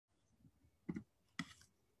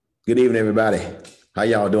Good evening, everybody. How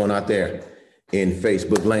y'all doing out there in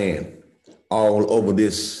Facebook land, all over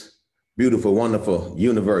this beautiful, wonderful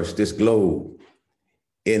universe, this globe,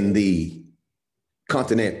 in the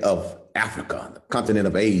continent of Africa, the continent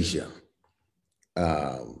of Asia,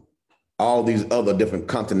 all these other different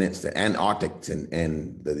continents, the Antarctic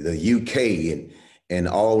and the UK and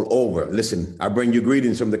all over. Listen, I bring you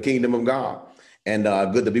greetings from the kingdom of God, and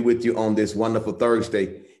good to be with you on this wonderful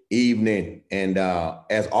Thursday evening. And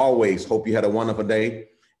as always, hope you had a wonderful day,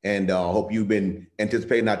 and hope you've been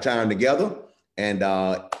anticipating our time together. And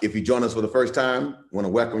if you join us for the first time, I want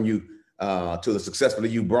to welcome you to the Successfully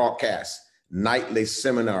You broadcast nightly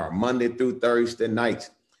seminar, Monday through Thursday nights.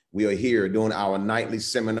 We are here doing our nightly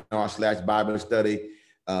seminar / Bible study,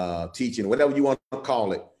 teaching, whatever you want to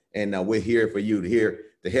call it. And we're here for you,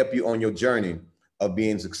 to help you on your journey of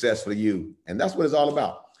being successful you. And that's what it's all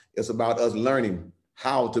about. It's about us learning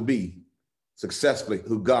how to be successfully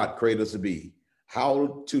who God created us to be,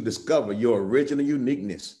 how to discover your original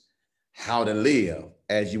uniqueness, how to live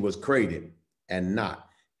as you was created and not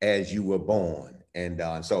as you were born. And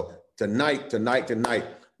so tonight,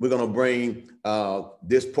 we're going to bring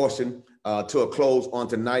this portion to a close on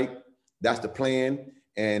tonight. That's the plan.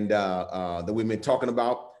 And that we've been talking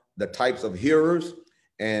about the types of hearers.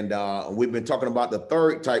 And we've been talking about the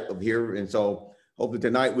third type of hearer. And so hopefully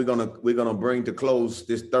tonight we're gonna bring to close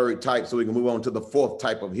this third type so we can move on to the fourth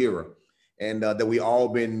type of hearer. And that we all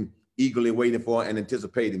been eagerly waiting for and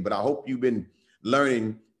anticipating. But I hope you've been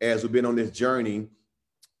learning as we've been on this journey.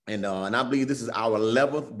 And I believe this is our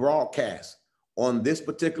 11th broadcast on this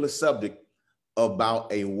particular subject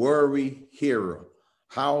about a worry hearer.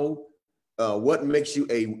 What makes you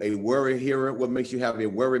a worry hearer? What makes you have a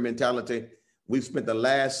worry mentality? We've spent the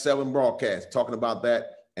last 7 broadcasts talking about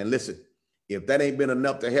that. And listen, if that ain't been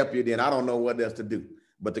enough to help you, then I don't know what else to do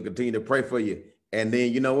but to continue to pray for you. And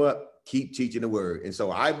then, you know what? Keep teaching the word. And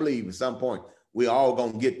so I believe at some point we all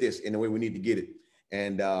gonna get this in the way we need to get it.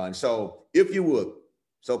 And so if you would,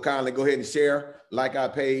 so kindly go ahead and share, like our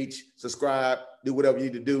page, subscribe, do whatever you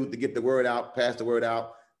need to do to get the word out, pass the word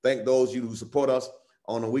out. Thank those of you who support us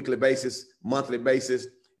on a weekly basis, monthly basis,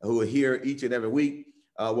 who are here each and every week,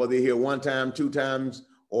 whether you're here 1 time, 2 times,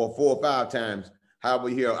 or 4 or 5 times. However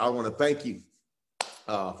you're here, I want to thank you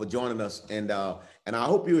for joining us. And I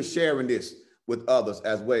hope you're sharing this with others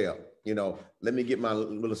as well. You know, let me get my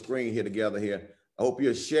little screen here together here. I hope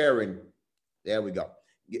you're sharing. There we go.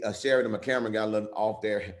 Sharing, my camera got a little off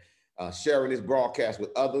there. Sharing this broadcast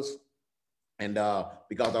with others. And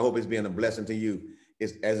because I hope it's being a blessing to you,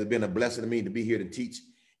 as it's been a blessing to me to be here to teach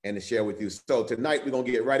and to share with you. So tonight we're going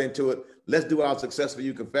to get right into it. Let's do our Success for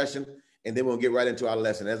You confession, and then we'll get right into our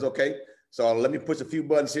lesson. That's okay? So let me push a few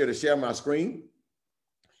buttons here to share my screen.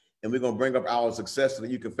 And we're going to bring up our Success for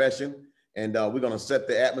You confession. And we're going to set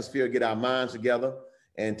the atmosphere, get our minds together,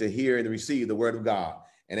 and to hear and receive the word of God.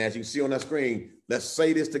 And as you see on that screen, let's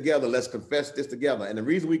say this together. Let's confess this together. And the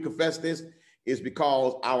reason we confess this is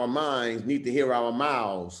because our minds need to hear our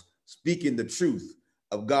mouths speaking the truth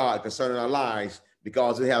of God concerning our lives,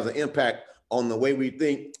 because it has an impact on the way we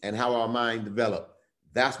think and how our mind develop.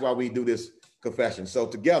 That's why we do this confession. So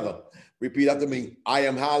together, repeat after me. I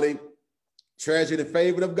am highly treasured and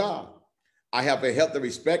favored of God. I have a healthy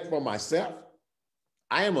respect for myself.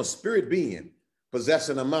 I am a spirit being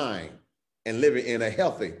possessing a mind and living in a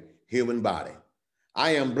healthy human body.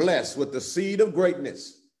 I am blessed with the seed of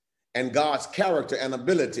greatness, and God's character and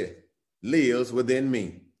ability lives within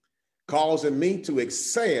me, causing me to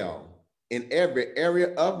excel in every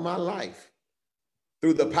area of my life.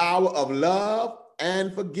 Through the power of love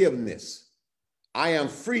and forgiveness, I am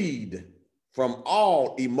freed from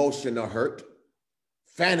all emotional hurt,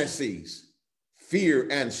 fantasies, fear,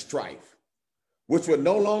 and strife, which will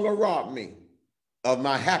no longer rob me of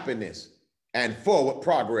my happiness and forward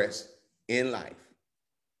progress in life.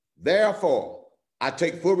 Therefore, I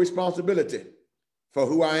take full responsibility for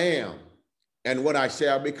who I am and what I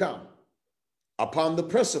shall become. Upon the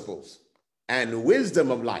principles and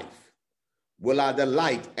wisdom of life will I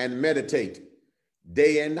delight and meditate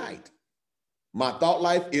day and night. My thought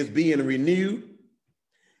life is being renewed,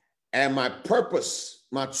 and my purpose,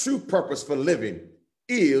 my true purpose for living,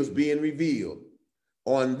 is being revealed.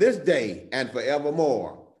 On this day and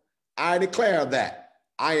forevermore, I declare that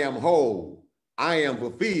I am whole, I am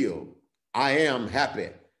fulfilled, I am happy.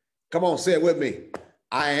 Come on, say it with me.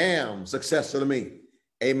 I am successful to me.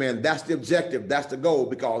 Amen. That's the objective. That's the goal,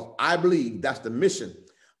 because I believe that's the mission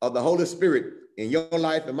of the Holy Spirit in your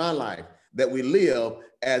life and my life, that we live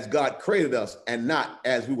as God created us and not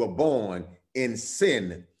as we were born in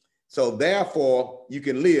sin. So therefore, you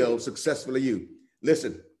can live successfully you.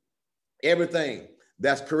 Listen, everything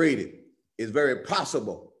that's created, it's very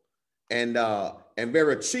possible and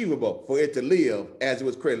very achievable for it to live as it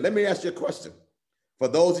was created. Let me ask you a question. For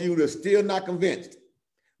those of you that are still not convinced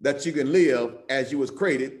that you can live as you was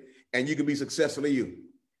created and you can be successfully you,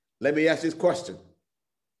 let me ask this question.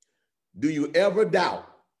 Do you ever doubt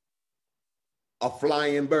a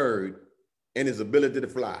flying bird and his ability to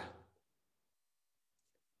fly?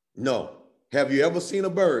 No. Have you ever seen a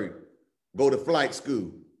bird go to flight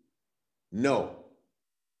school? No.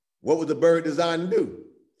 What was the bird designed to do?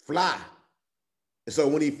 Fly. And so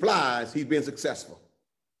when he flies, he's been successful.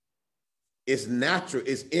 It's natural,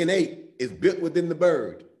 it's innate, it's built within the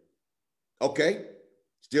bird. Okay?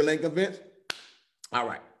 Still ain't convinced? All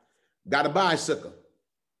right. Got a bicycle.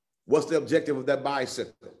 What's the objective of that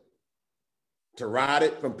bicycle? To ride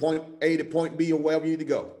it from point A to point B or wherever you need to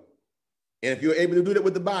go. And if you're able to do that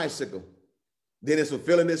with the bicycle, then it's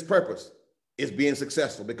fulfilling its purpose. It's being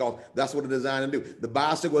successful because that's what it's designed to do. The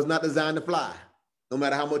bicycle was not designed to fly, no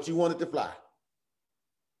matter how much you want it to fly.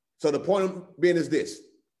 So the point being is this: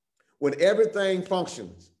 when everything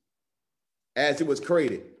functions as it was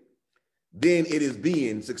created, then it is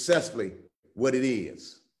being successfully what it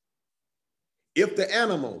is. If the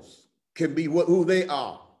animals can be who they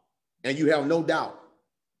are, and you have no doubt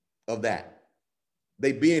of that,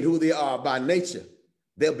 they being who they are by nature,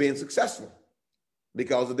 they're being successful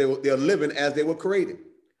because they're living as they were created.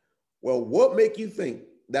 Well, what make you think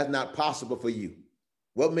that's not possible for you?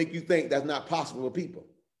 What make you think that's not possible for people?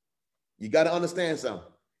 You got to understand something.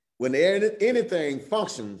 When anything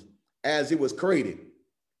functions as it was created,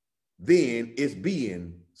 then it's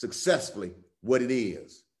being successfully what it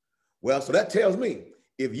is. Well, so that tells me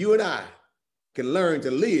if you and I can learn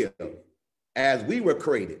to live as we were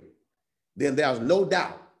created, then there's no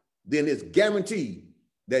doubt, then it's guaranteed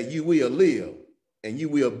that you will live and you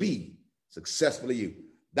will be successfully you.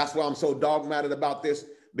 That's why I'm so dogmatic about this,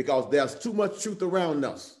 because there's too much truth around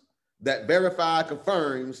us that verifies,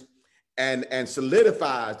 confirms, and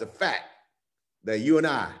solidifies the fact that you and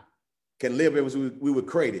I can live as we were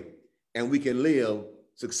created, and we can live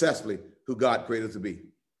successfully who God created us to be.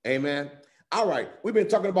 Amen. All right. We've been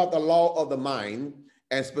talking about the law of the mind,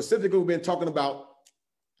 and specifically we've been talking about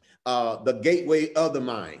the gateway of the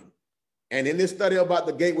mind. And in this study about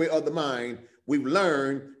the gateway of the mind, we've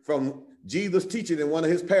learned from Jesus teaching in one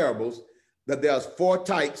of his parables that there's 4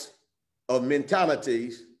 types of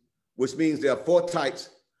mentalities, which means there are 4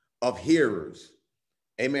 types of hearers.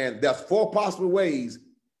 Amen. There's 4 possible ways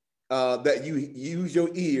that you use your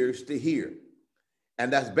ears to hear.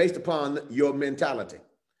 And that's based upon your mentality.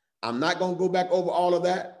 I'm not going to go back over all of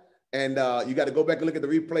that. And you got to go back and look at the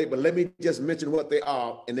replay. But let me just mention what they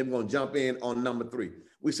are. And then we're going to jump in on number 3.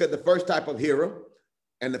 We said the first type of hearer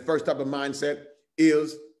and the first type of mindset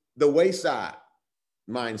is the wayside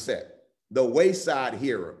mindset. The wayside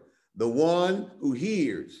hearer. The one who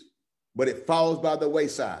hears, but it falls by the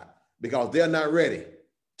wayside because they're not ready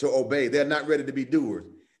to obey. They're not ready to be doers.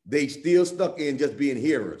 They still stuck in just being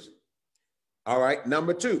hearers. All right.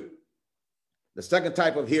 Number 2, the second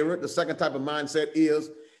type of hearer, the second type of mindset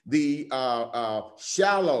is the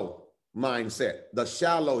shallow mindset, the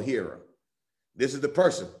shallow hearer. This is the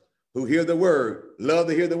person who hear the word, love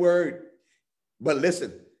to hear the word, but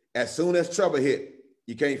listen, as soon as trouble hit,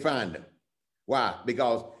 you can't find them. Why?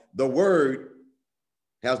 Because the word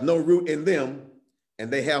has no root in them, and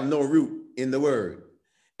they have no root in the word.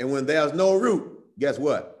 And when there's no root, guess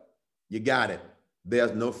what? You got it.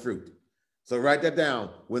 There's no fruit. So write that down.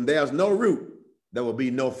 When there's no root, there will be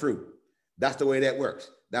no fruit. That's the way that works.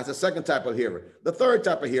 That's the second type of hearer. The third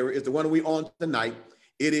type of hearer is the one we on tonight.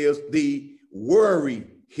 It is the worry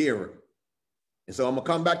hearer. And so I'm going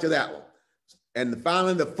to come back to that one. And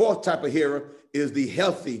finally, the fourth type of hearer is the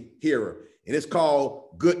healthy hearer. And it's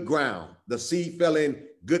called good ground. The seed fell in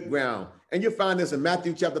good ground. And you'll find this in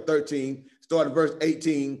Matthew chapter 13, starting verse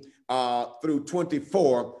 18 through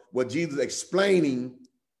 24, where Jesus explaining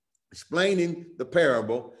the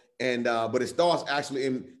parable. And but it starts actually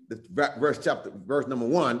in the verse number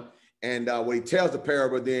 1. And when he tells the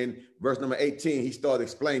parable, then verse number 18, he starts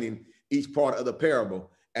explaining each part of the parable.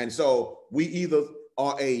 And so we either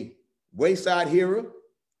are a wayside hearer,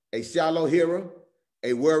 a shallow hearer,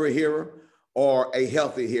 a worry hearer, or a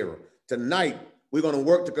healthy hearer. Tonight, we're going to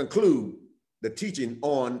work to conclude the teaching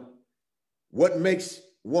on what makes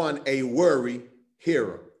one a worry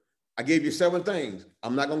hearer. I gave you 7 things.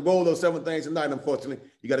 I'm not going to go over those 7 things tonight, unfortunately.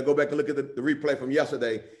 You got to go back and look at the replay from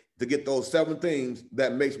yesterday to get those 7 things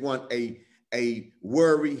that makes one a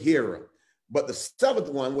worry hearer. But the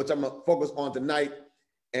 7th one, which I'm going to focus on tonight,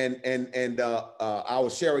 and I will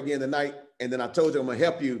share again tonight. And then I told you I'm going to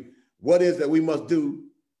help you. What is that we must do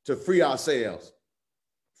to free ourselves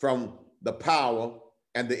from the power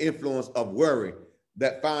and the influence of worry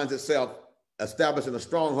that finds itself establishing a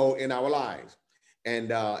stronghold in our lives.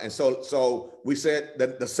 And so we said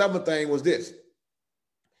that the seventh thing was this.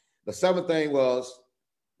 The seventh thing was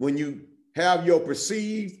when you have your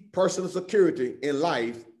perceived personal security in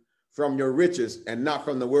life from your riches and not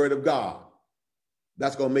from the word of God,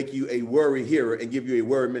 that's going to make you a worry hearer and give you a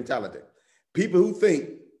worry mentality. People who think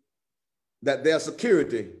that their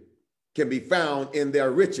security can be found in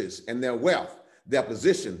their riches and their wealth, their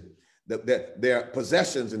position, their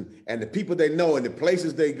possessions, and the people they know and the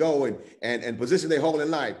places they go and positions they hold in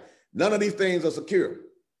life. None of these things are secure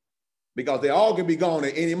because they all can be gone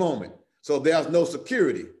at any moment. So there's no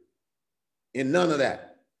security in none of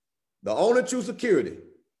that. The only true security,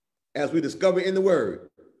 as we discover in the word,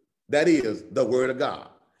 that is the word of God.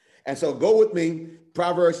 And so go with me,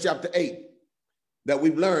 Proverbs chapter 8, that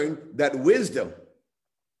we've learned that wisdom,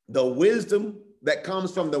 the wisdom that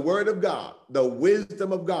comes from the word of God, the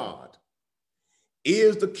wisdom of God,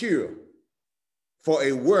 is the cure for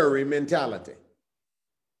a worry mentality.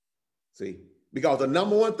 See, because the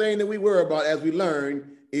number one thing that we worry about, as we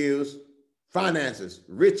learn, is finances,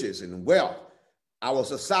 riches, and wealth. Our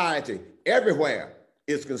society everywhere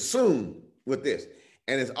is consumed with this.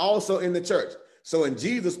 And it's also in the church. So in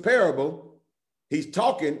Jesus' parable, he's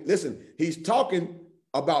talking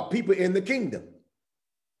about people in the kingdom.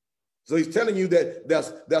 So he's telling you that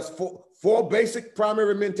there's four basic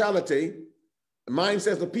primary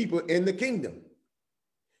mindsets of people in the kingdom.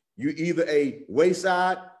 You either a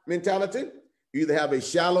wayside mentality, you either have a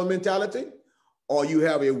shallow mentality, or you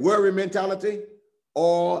have a worry mentality,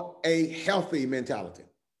 or a healthy mentality.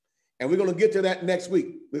 And we're going to get to that next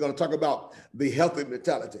week. We're going to talk about the healthy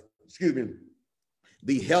mentality. Excuse me.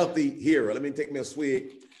 The healthy hearer. Let me take me a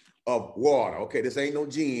swig of water. Okay, this ain't no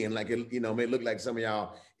gin like it, may look like some of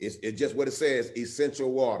y'all. It's just what it says,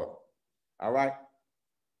 essential water. All right.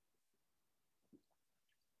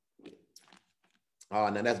 Oh,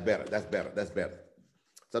 now that's better. That's better. That's better.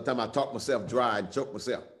 Sometimes I talk myself dry and choke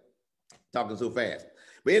myself talking so fast.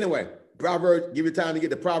 But anyway, Proverbs, give you time to get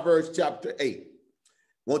to Proverbs chapter 8.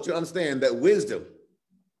 I want you to understand that wisdom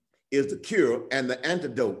is the cure and the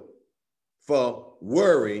antidote for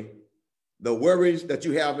worry, the worries that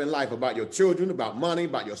you have in life about your children, about money,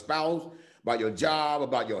 about your spouse, about your job,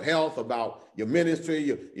 about your health, about your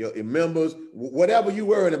ministry, your members, whatever you're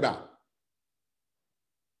worrying about.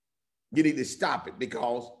 You need to stop it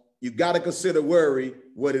because you got to consider worry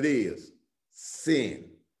what it is, sin.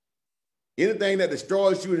 Anything that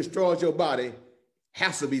destroys you and destroys your body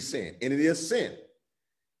has to be sin, and it is sin.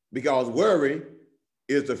 Because worry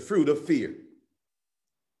is the fruit of fear.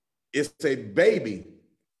 It's a baby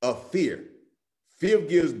of fear. Fear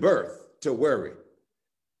gives birth to worry.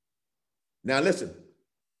 Now listen,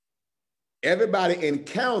 everybody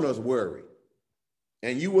encounters worry,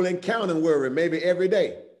 and you will encounter worry maybe every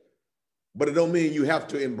day, but it don't mean you have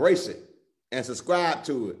to embrace it and subscribe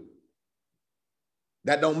to it.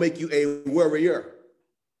 That don't make you a worrier.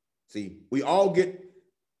 See, we all get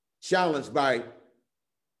challenged by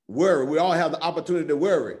worry. We all have the opportunity to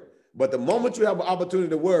worry. But the moment you have an opportunity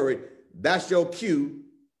to worry, that's your cue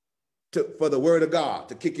for the word of God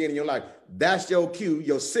to kick in your life. That's your cue,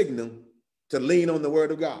 your signal to lean on the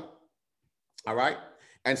word of God. All right?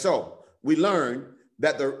 And so we learn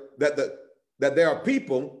that there are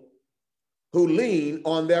people who lean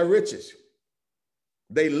on their riches.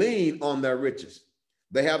 They lean on their riches.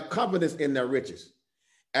 They have confidence in their riches.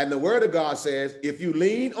 And the word of God says, if you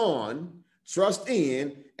lean on, trust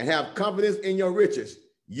in, and have confidence in your riches,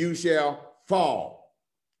 you shall fall.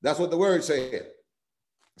 That's what the word said.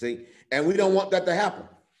 See, and we don't want that to happen.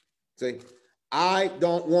 See, I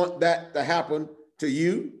don't want that to happen to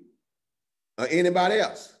you or anybody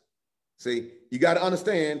else. See, you got to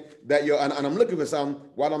understand that and I'm looking for something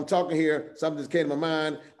while I'm talking here. Something just came to my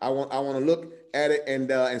mind. I want to look at it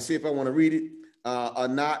and see if I want to read it or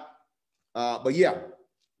not. But yeah,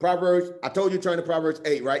 Proverbs. I told you turn to Proverbs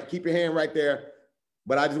 8, right? Keep your hand right there.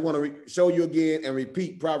 But I just want to show you again and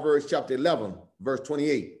repeat Proverbs chapter 11, verse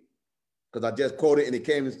 28, because I just quoted and it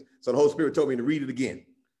came. So the Holy Spirit told me to read it again.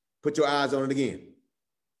 Put your eyes on it again.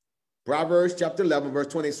 Proverbs chapter 11, verse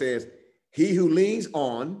 20 says, he who leans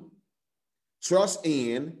on, trusts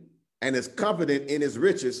in, and is confident in his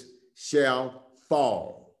riches shall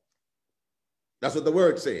fall. That's what the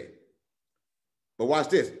word said. But watch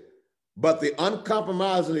this. But the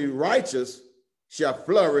uncompromisingly righteous shall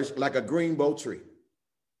flourish like a green bow tree.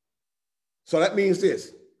 So that means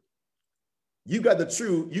this. You got to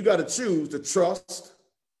choose to trust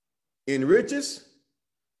in riches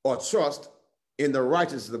or trust in the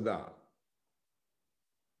righteousness of God.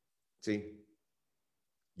 See,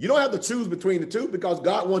 You don't have to choose between the two because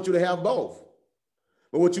God wants you to have both.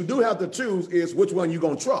 But what you do have to choose is which one you're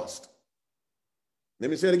going to trust. Let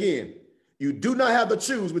me say it again. You do not have to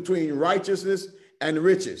choose between righteousness and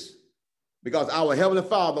riches because our Heavenly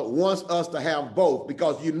Father wants us to have both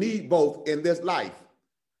because you need both in this life.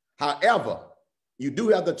 However, you do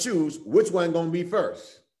have to choose which one is going to be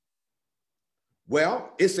first.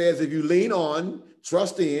 Well, it says if you lean on,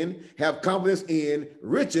 trust in, have confidence in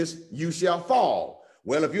riches, you shall fall.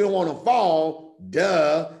 Well, if you don't want to fall,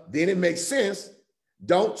 then it makes sense.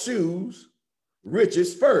 Don't choose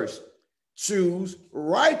riches first. Choose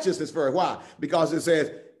righteousness first. Why? Because it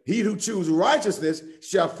says, he who chooses righteousness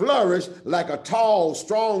shall flourish like a tall,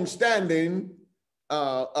 strong standing,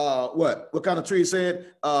 what kind of tree said?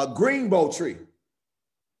 Greenbow tree.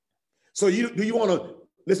 So do you want to,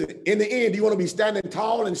 listen, in the end, do you want to be standing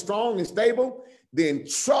tall and strong and stable? Then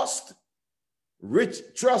trust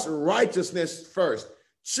righteousness first.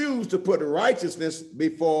 Choose to put righteousness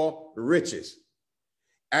before riches.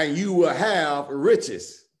 And you will have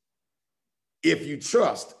riches if you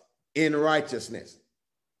trust in righteousness.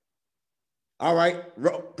 All right,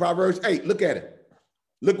 Proverbs 8, look at it.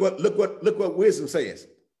 Look what wisdom says.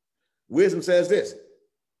 Wisdom says this.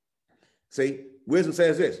 See, wisdom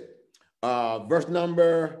says this. Verse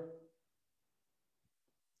number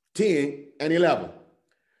 10 and 11.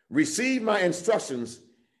 Receive my instructions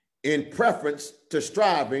in preference to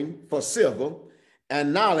striving for silver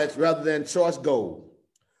and knowledge rather than choice gold.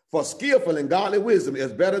 For skillful and godly wisdom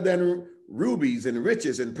is better than rubies and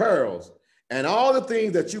riches and pearls, and all the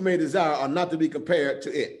things that you may desire are not to be compared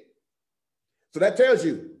to it. So that tells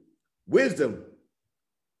you wisdom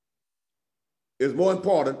is more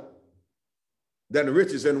important than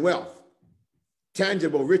riches and wealth,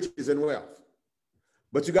 tangible riches and wealth.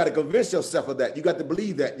 But you got to convince yourself of that. You got to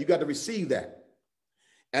believe that. You got to receive that.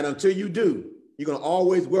 And until you do, you're going to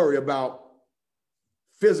always worry about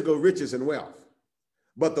physical riches and wealth.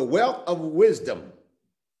 But the wealth of wisdom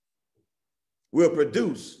will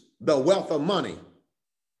produce the wealth of money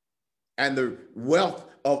and the wealth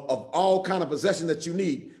of all kind of possession that you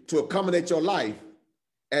need to accommodate your life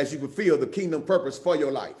as you fulfill the kingdom purpose for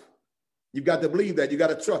your life. You've got to believe that. You got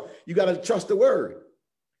to trust the word.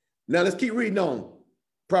 Now let's keep reading on.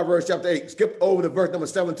 Proverbs chapter 8. Skip over to verse number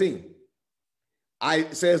 17.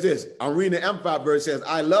 It says this. I'm reading the Amplified verse. It says,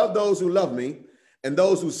 I love those who love me, and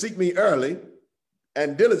those who seek me early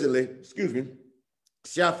and diligently,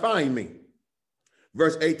 shall find me.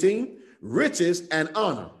 Verse 18, riches and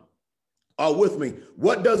honor are with me.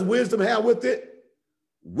 What does wisdom have with it?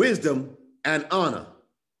 Wisdom and honor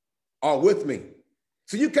are with me.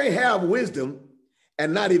 So you can't have wisdom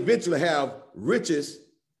and not eventually have riches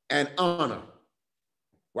and honor.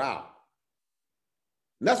 Wow.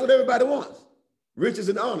 And that's what everybody wants, riches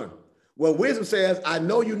and honor. Well, wisdom says, I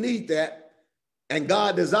know you need that, and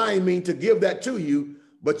God designed me to give that to you,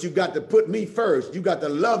 but you got to put me first. You got to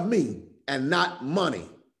love me and not money.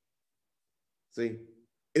 See,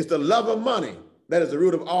 it's the love of money that is the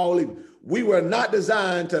root of all evil. We were not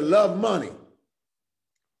designed to love money.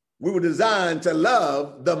 We were designed to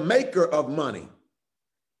love the maker of money.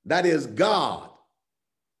 That is God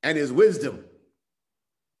and his wisdom.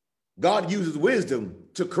 God uses wisdom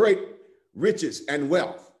to create riches and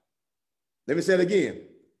wealth. Let me say it again.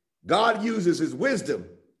 God uses his wisdom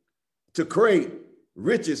to create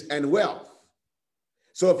riches and wealth.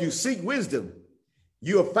 So if you seek wisdom,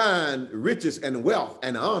 you'll find riches and wealth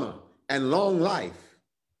and honor and long life.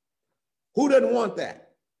 Who doesn't want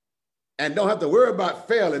that? And don't have to worry about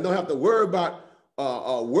failing, don't have to worry about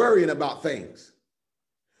worrying about things.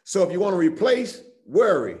 So if you want to replace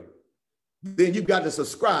worry, then you've got to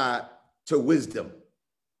subscribe to wisdom.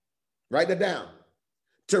 Write that down.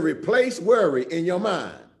 To replace worry in your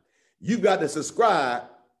mind, you've got to subscribe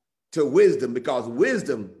to wisdom, because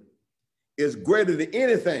wisdom is greater than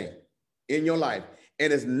anything in your life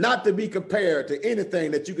and is not to be compared to anything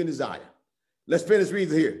that you can desire. Let's finish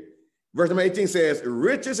reading here. Verse number 18 says,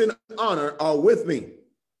 riches and honor are with me,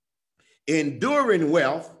 enduring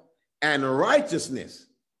wealth and righteousness,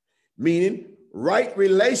 meaning right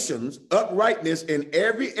relations, uprightness in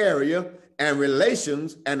every area, and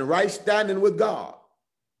relations and right standing with God.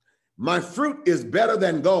 My fruit is better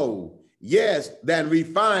than gold, yes, than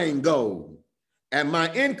refined gold, and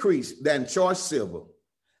my increase than choice silver.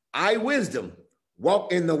 I, wisdom,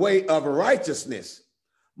 walk in the way of righteousness,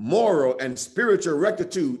 moral and spiritual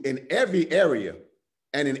rectitude in every area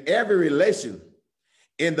and in every relation,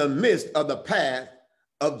 in the midst of the path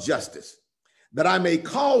of justice, that I may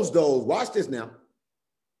cause those, watch this now,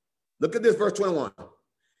 look at this, verse 21.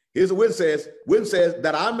 Here's what wisdom says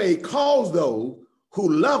that I may cause those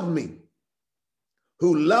who love me,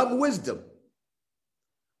 who love wisdom.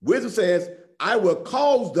 Wisdom says, I will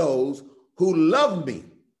cause those who love me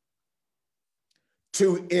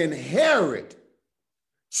to inherit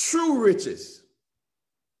true riches,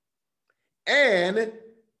 and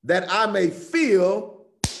that I may fill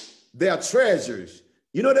their treasures.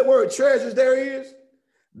 You know that word treasures there is?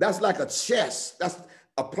 That's like a chest. That's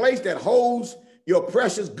a place that holds your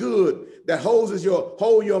precious good, that holds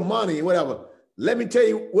your money and whatever. Let me tell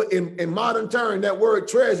you what in modern terms, that word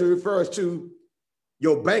treasure refers to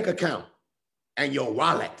your bank account and your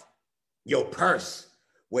wallet, your purse,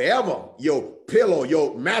 wherever, your pillow,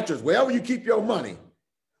 your mattress, wherever you keep your money.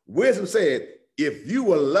 Wisdom said, if you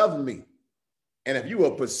will love me and if you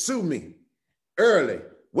will pursue me early.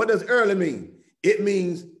 What does early mean? It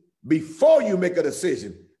means before you make a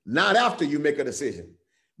decision, not after you make a decision.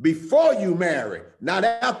 Before you marry, not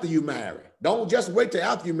after you marry. Don't just wait till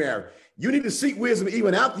after you marry. You need to seek wisdom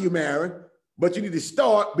even after you marry, but you need to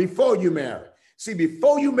start before you marry. See,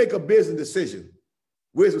 before you make a business decision,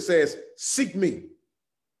 wisdom says, seek me.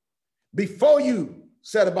 Before you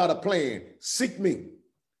set about a plan, seek me.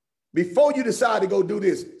 Before you decide to go do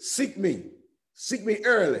this, seek me. Seek me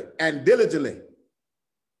early and diligently.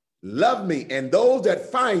 Love me, and those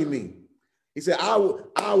that find me, he said, I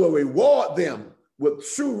will reward them with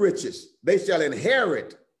true riches. They shall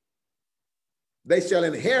inherit. They shall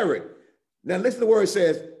inherit. Now listen to the word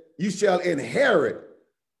says, you shall inherit.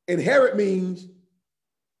 Inherit means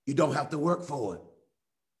you don't have to work for it.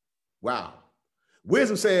 Wow.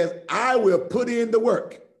 Wisdom says, I will put in the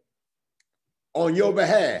work on your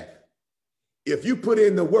behalf if you put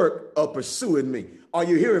in the work of pursuing me. Are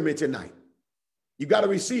you hearing me tonight? You got to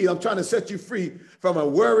receive. I'm trying to set you free from a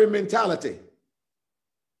worry mentality.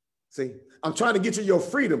 See, I'm trying to get you your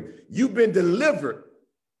freedom. You've been delivered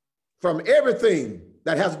from everything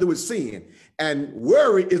that has to do with sin. And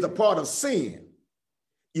worry is a part of sin.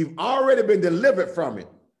 You've already been delivered from it.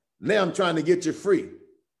 Now I'm trying to get you free.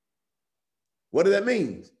 What does that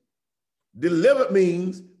mean? Delivered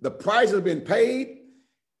means the price has been paid.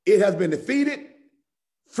 It has been defeated.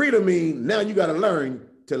 Freedom means now you got to learn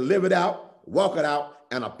to live it out, walk it out,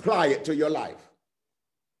 and apply it to your life.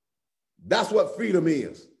 That's what freedom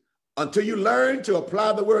is. Until you learn to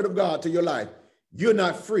apply the word of God to your life, you're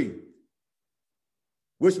not free.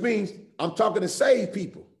 Which means I'm talking to saved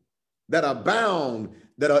people that are bound,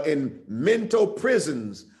 that are in mental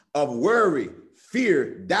prisons of worry,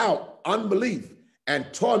 fear, doubt, unbelief,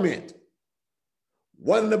 and torment,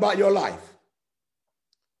 wondering about your life.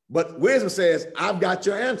 But wisdom says, I've got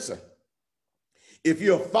your answer. If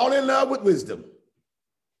you'll fall in love with wisdom,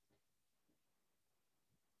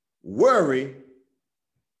 worry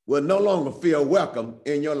will no longer feel welcome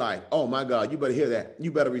in your life. Oh my God, you better hear that.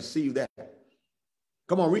 You better receive that.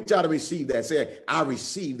 Come on, reach out and receive that. Say, I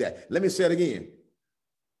receive that. Let me say it again.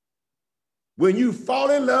 When you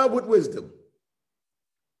fall in love with wisdom,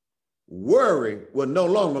 worry will no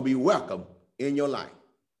longer be welcome in your life.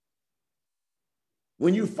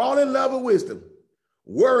 When you fall in love with wisdom,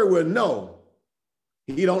 worry will know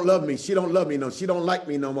he don't love me. She don't love me. No, she don't like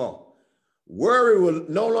me no more. Worry will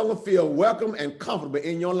no longer feel welcome and comfortable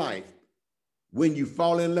in your life when you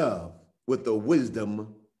fall in love with the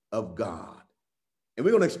wisdom of God. And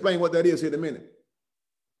we're going to explain what that is here in a minute.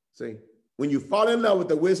 See, when you fall in love with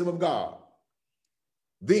the wisdom of God,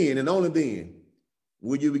 then and only then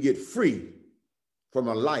will you get free from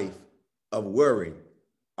a life of worry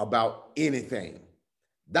about anything.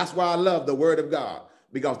 That's why I love the word of God,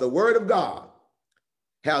 because the word of God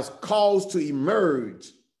has caused to emerge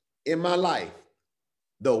in my life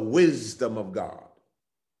the wisdom of God.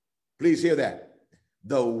 Please hear that.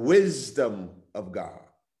 The wisdom of God.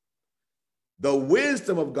 The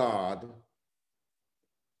wisdom of God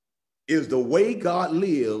is the way God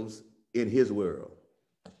lives in his world.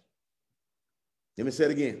 Let me say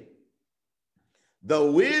it again.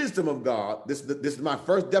 The wisdom of God, this is my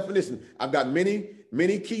first definition. I've got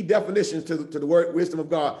many key definitions to the word wisdom of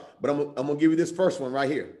God, but I'm going to give you this first one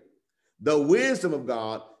right here. The wisdom of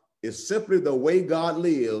God is simply the way God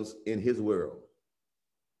lives in his world.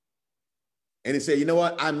 And he said, you know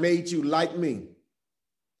what? I made you like me.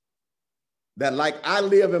 That like I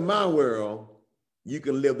live in my world, you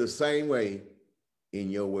can live the same way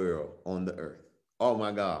in your world on the earth. Oh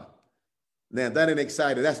my God. Now that ain't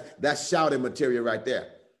exciting. That's shouting material right there.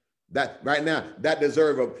 That right now, that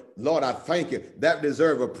deserve a, Lord, I thank you. That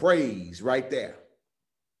deserve a praise right there.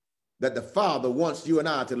 That the Father wants you and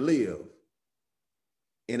I to live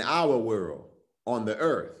in our world on the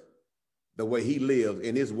earth the way he lives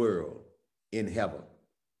in his world in heaven.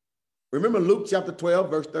 Remember Luke chapter 12,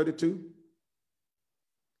 verse 32?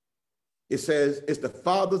 It says, it's the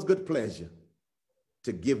Father's good pleasure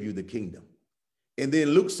to give you the kingdom. And then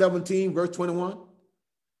Luke 17, verse 21,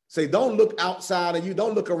 say, don't look outside of you.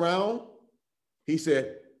 Don't look around. He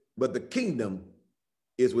said, but the kingdom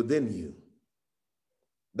is within you.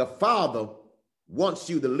 The Father wants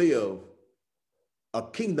you to live a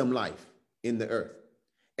kingdom life in the earth.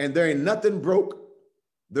 And there ain't nothing broke.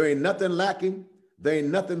 There ain't nothing lacking. There ain't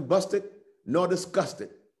nothing busted nor disgusted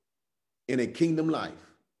in a kingdom life.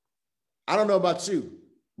 I don't know about you,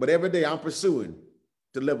 but every day I'm pursuing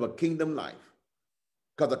to live a kingdom life.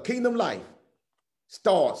 Because a kingdom life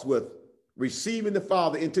starts with receiving the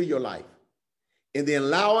Father into your life and then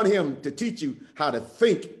allowing him to teach you how to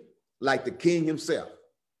think like the king himself,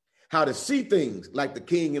 how to see things like the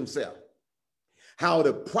king himself, how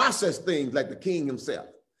to process things like the king himself,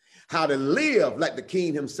 how to live like the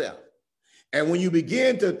king himself. And when you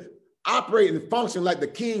begin to operate and function like the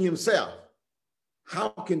king himself, how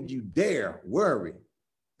can you dare worry?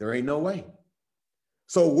 There ain't no way.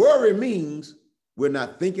 So worry means we're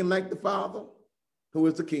not thinking like the Father, who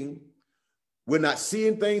is the king. We're not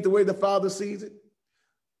seeing things the way the Father sees it.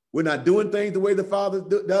 We're not doing things the way the Father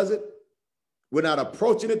does it. We're not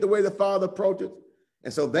approaching it the way the Father approaches.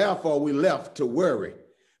 And so therefore we left to worry,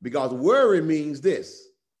 because worry means this: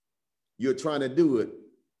 you're trying to do it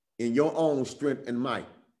in your own strength and might.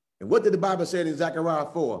 And what did the Bible say in Zechariah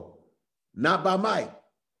 4? Not by might,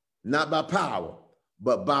 not by power,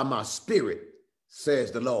 but by my spirit,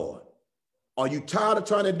 says the Lord. Are you tired of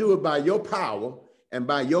trying to do it by your power and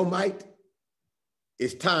by your might?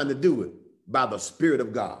 It's time to do it by the Spirit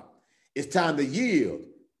of God. It's time to yield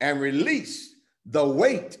and release the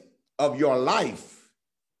weight of your life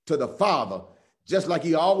to the Father, just like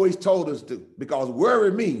he always told us to, because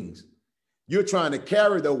worry means you're trying to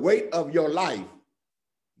carry the weight of your life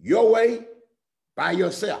your way by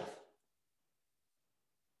yourself.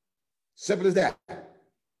 Simple as that.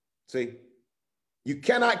 See, you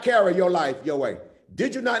cannot carry your life your way.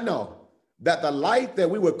 Did you not know that the life that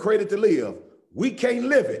we were created to live, we can't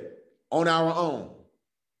live it on our own?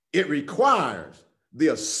 It requires the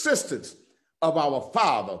assistance of our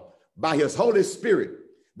Father by his Holy Spirit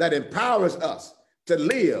that empowers us to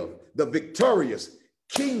live the victorious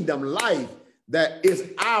kingdom life that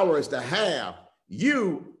is ours to have.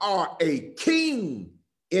 You are a king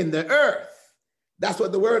in the earth. That's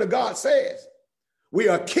what the word of God says. We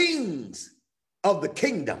are kings of the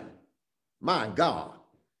kingdom. My God.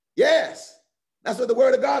 Yes, that's what the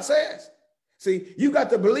word of God says. See, you got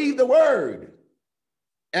to believe the word.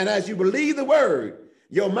 And as you believe the word,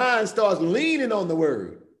 your mind starts leaning on the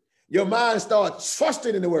word. Your mind starts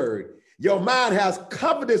trusting in the word. Your mind has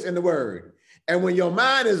confidence in the word. And when your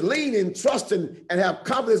mind is leaning, trusting, and have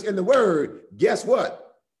confidence in the word, guess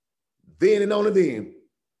what? Then and only then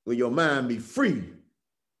will your mind be free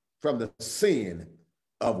from the sin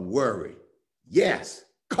of worry. Yes,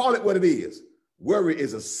 call it what it is. Worry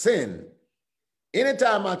is a sin.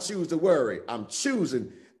 Anytime I choose to worry, I'm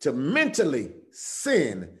choosing to mentally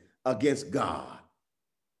sin against God.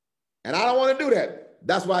 And I don't want to do that.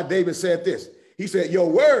 That's why David said this. He said, your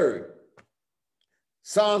word,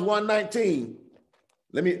 Psalms 119.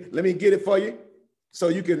 Let me get it for you so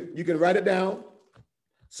you can write it down.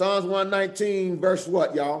 Psalms 119, verse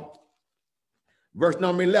what, y'all? Verse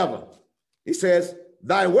number 11. He says,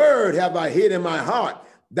 thy word have I hid in my heart.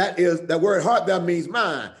 That is, the word heart, that means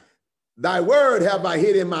mind. Thy word have I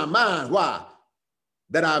hid in my mind. Why?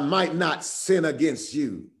 That I might not sin against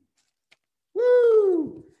you.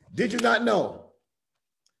 Woo! Did you not know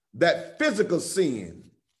that physical sin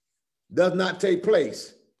does not take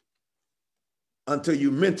place until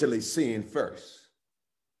you mentally sin first?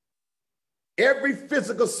 Every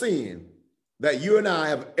physical sin that you and I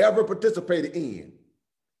have ever participated in,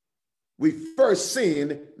 we first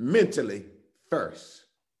sin mentally first.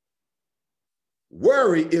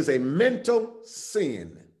 Worry is a mental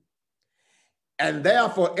sin. And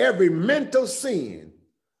therefore, every mental sin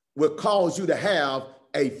will cause you to have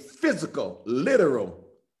a physical, literal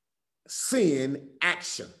sin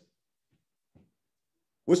action.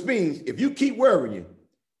 Which means if you keep worrying,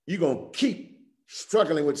 you're going to keep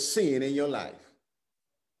struggling with sin in your life.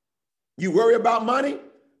 You worry about money,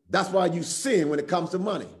 that's why you sin when it comes to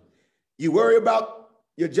money. You worry about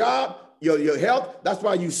your job, your health, that's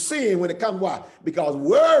why you sin when it comes. Why? Because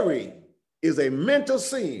worry is a mental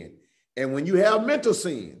sin. And when you have mental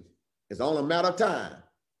sin, it's only a matter of time.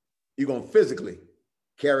 You're going to physically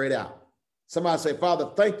carry it out. Somebody say,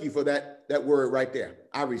 Father, thank you for that word right there.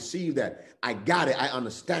 I received that. I got it. I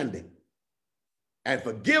understand it. And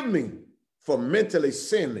forgive me for mentally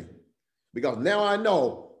sinning, because now I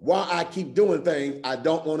know why I keep doing things I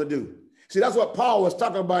don't want to do. See, that's what Paul was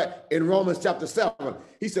talking about in Romans chapter 7.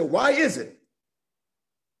 He said, why is it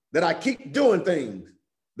that I keep doing things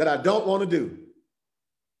that I don't want to do.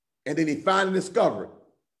 And then he finally discovered,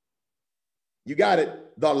 you got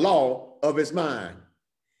it, the law of his mind.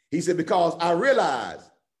 He said, because I realize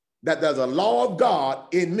that there's a law of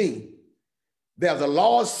God in me. There's a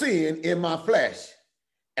law of sin in my flesh.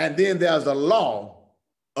 And then there's a law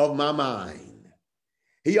of my mind.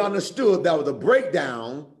 He understood there was a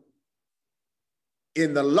breakdown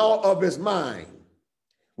in the law of his mind,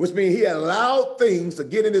 which means he allowed things to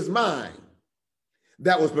get in his mind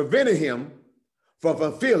that was preventing him from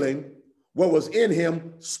fulfilling what was in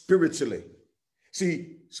him spiritually.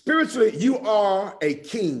 See, spiritually, you are a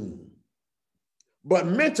king, but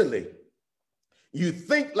mentally, you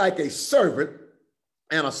think like a servant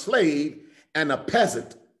and a slave and a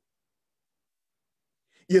peasant.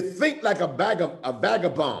 You think like a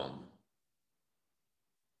vagabond.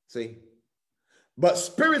 See? But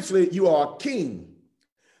spiritually, you are a king.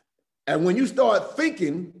 And when you start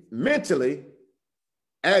thinking mentally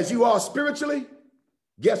as you are spiritually,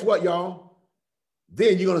 guess what, y'all?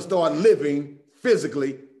 Then you're going to start living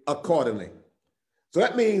physically accordingly. So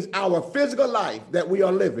that means our physical life that we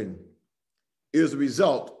are living is a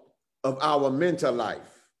result of our mental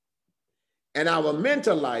life. And our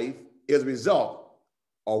mental life is a result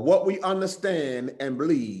of what we understand and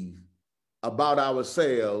believe about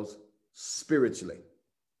ourselves spiritually.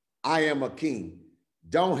 I am a king.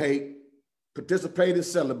 Don't hate, participate and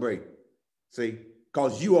celebrate. See,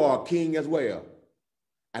 because you are a king as well.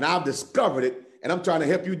 And I've discovered it, and I'm trying to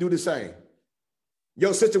help you do the same.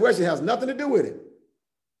 Your situation has nothing to do with it.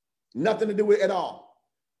 Nothing to do with it at all.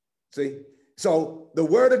 See, so the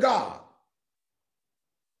word of God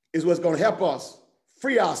is what's going to help us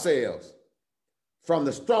free ourselves from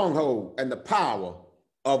the stronghold and the power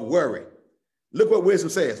of worry. Look what wisdom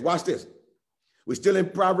says. Watch this. We're still in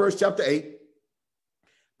Proverbs chapter 8.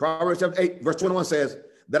 Proverbs chapter 8, verse 21 says,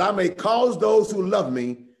 that I may cause those who love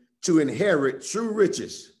me to inherit true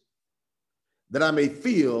riches, that I may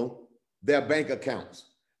fill their bank accounts,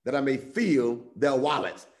 that I may fill their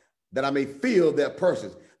wallets, that I may fill their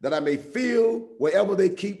purses, that I may fill wherever they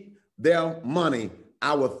keep their money.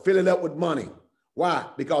 I will fill it up with money. Why?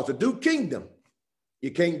 Because to do kingdom, you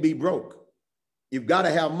can't be broke. You've got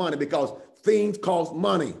to have money because things cost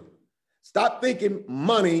money. Stop thinking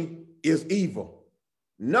money is evil.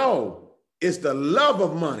 No, it's the love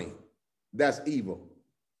of money that's evil.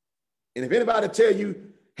 And if anybody tell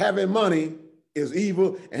you having money is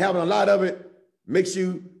evil and having a lot of it makes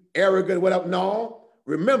you arrogant, whatever, no.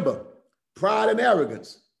 Remember, pride and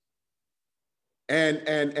arrogance and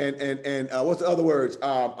what's the other words?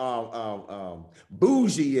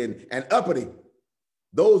 Bougie and uppity.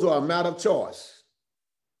 Those are a matter of choice.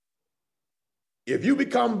 If you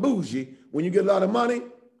become bougie when you get a lot of money,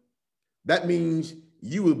 that means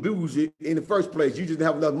you were bougie in the first place. You just didn't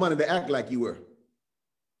have enough money to act like you were.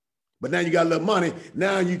 But now you got a little money.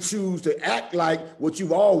 Now you choose to act like what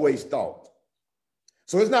you've always thought.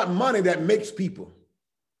 So it's not money that makes people.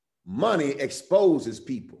 Money exposes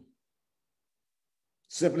people.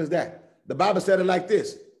 Simple as that. The Bible said it like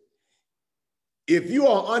this. If you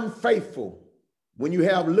are unfaithful when you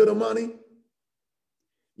have little money,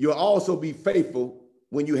 you'll also be faithful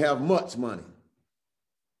when you have much money.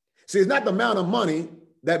 See, it's not the amount of money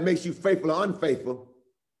that makes you faithful or unfaithful.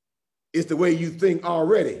 It's the way you think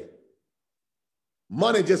already.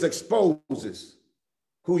 Money just exposes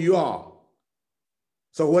who you are.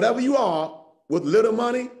 So whatever you are with little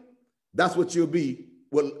money, that's what you'll be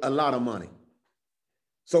with a lot of money.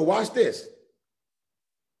 So watch this.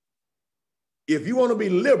 If you want to be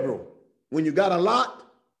liberal when you got a lot,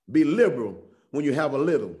 be liberal when you have a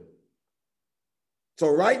little. So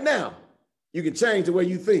right now, you can change the way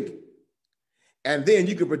you think. And then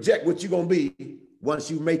you can project what you're going to be once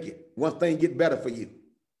you make it, once things get better for you.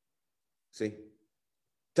 See?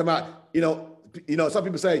 Talking about, you know, some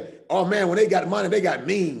people say, oh man, when they got money, they got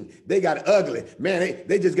mean, they got ugly. Man,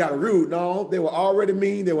 they just got rude. No, they were already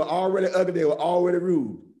mean, they were already ugly, they were already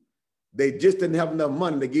rude. They just didn't have enough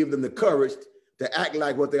money to give them the courage to act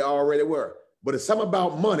like what they already were. But it's something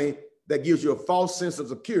about money that gives you a false sense of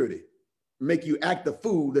security, make you act the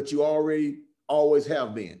fool that you always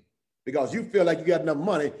have been, because you feel like you got enough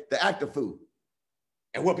money to act a fool.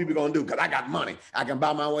 And what people gonna do? Because I got money, I can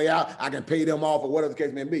buy my way out, I can pay them off, or whatever the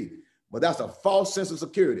case may be. But that's a false sense of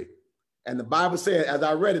security. And the Bible said, as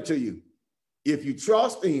I read it to you, if you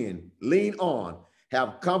trust in, lean on,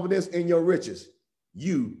 have confidence in your riches,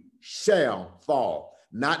 you shall fall.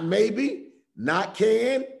 Not maybe, not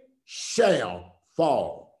can, shall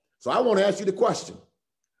fall. So I want to ask you the question.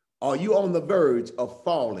 Are you on the verge of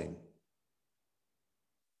falling?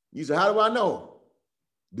 You say, how do I know?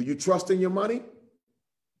 Do you trust in your money?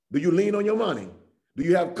 Do you lean on your money? Do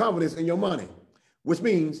you have confidence in your money? Which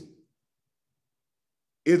means,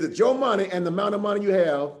 is it your money and the amount of money you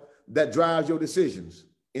have that drives your decisions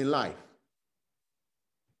in life?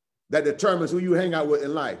 That determines who you hang out with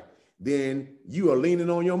in life? Then you are leaning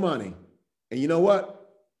on your money. And you know what?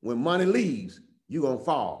 When money leaves, you're going to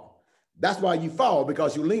fall. That's why you fall,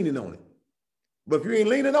 because you're leaning on it. But if you ain't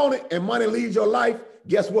leaning on it and money leaves your life,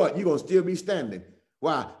 guess what? You're going to still be standing.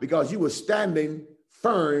 Why? Because you were standing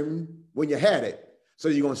firm when you had it. So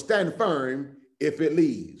you're going to stand firm if it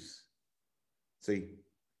leaves. See?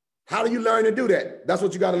 How do you learn to do that? That's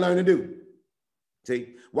what you got to learn to do.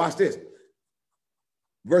 See? Watch this.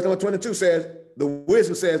 Verse number 22 says, the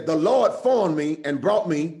wisdom says, the Lord formed me and brought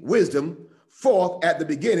me wisdom forth at the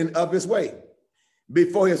beginning of his way.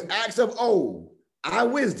 Before his acts of old, I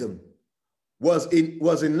wisdom was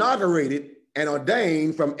inaugurated and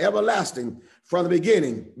ordained from everlasting, from the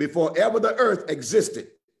beginning, before ever the earth existed.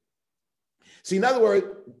 See, in other words,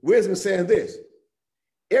 wisdom is saying this: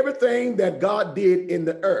 everything that God did in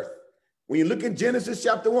the earth, when you look in Genesis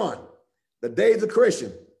chapter 1, the days of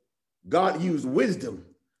creation, God used wisdom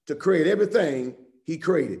to create everything he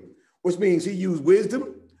created, which means he used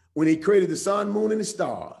wisdom when he created the sun, moon, and the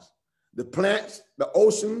stars, the plants, the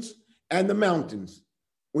oceans, and the mountains,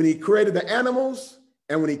 when he created the animals,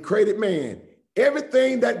 and when he created man.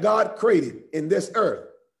 Everything that God created in this earth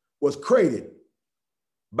was created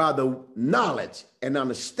by the knowledge and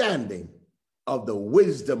understanding of the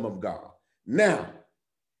wisdom of God. Now,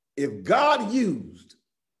 if God used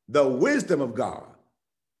the wisdom of God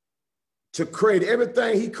to create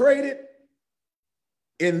everything he created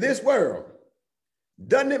in this world,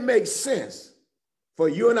 doesn't it make sense for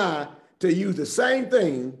you and I to use the same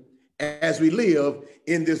thing as we live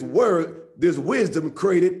in this world, this wisdom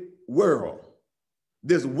created world,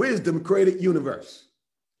 this wisdom created universe?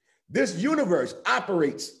 This universe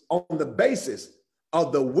operates on the basis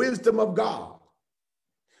of the wisdom of God.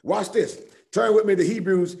 Watch this. Turn with me to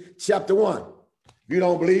Hebrews chapter 1. If you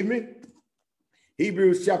don't believe me,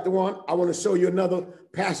 Hebrews chapter 1, I want to show you another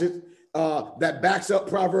passage that backs up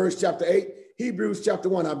Proverbs chapter 8. Hebrews chapter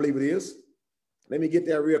 1, I believe it is. Let me get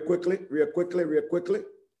there real quickly.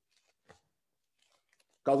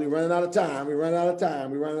 Because we're running out of time.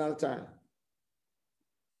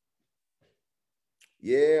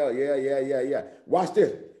 Yeah. Watch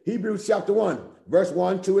this. Hebrews chapter 1, verse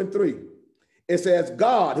 1, 2, and 3. It says,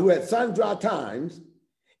 God, who at sundry times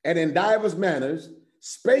and in divers manners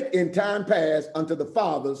spake in time past unto the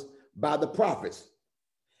fathers by the prophets,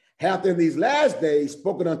 hath in these last days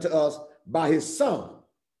spoken unto us by his Son,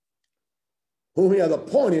 whom he hath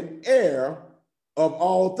appointed heir of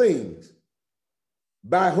all things,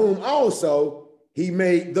 by whom also he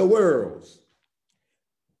made the worlds.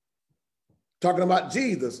 Talking about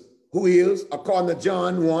Jesus, who is, according to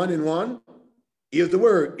John 1 and 1, is the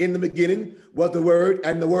Word. In the beginning was the Word,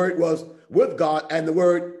 and the Word was with God, and the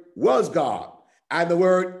Word was God, and the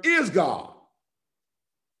Word is God.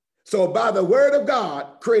 So by the Word of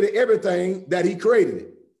God created everything that he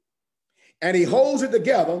created. And he holds it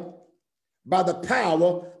together by the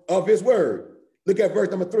power of his word. Look at verse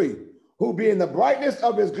number 3. Who being the brightness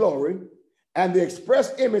of his glory and the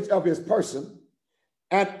express image of his person,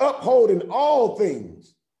 and upholding all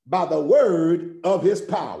things by the word of his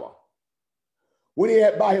power, when he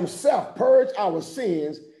had by himself purged our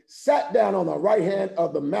sins, sat down on the right hand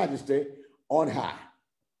of the majesty on high.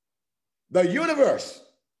 The universe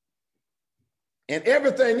and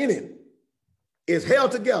everything in it is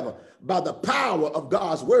held together by the power of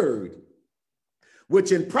God's word,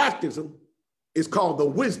 which in practice is called the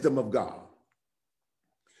wisdom of God.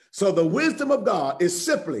 So the wisdom of God is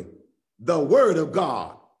simply the word of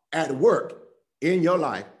God at work in your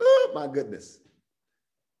life. Oh, my goodness.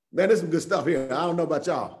 Man, there's some good stuff here. I don't know about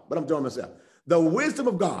y'all, but I'm enjoying myself. The wisdom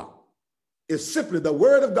of God is simply the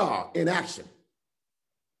word of God in action.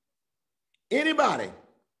 Anybody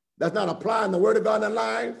that's not applying the word of God in their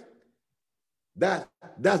lives,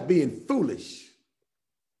 that's being foolish.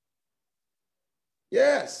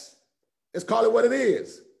 Yes, let's call it what it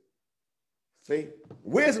is. See,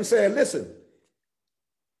 wisdom said, listen,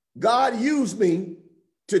 God used me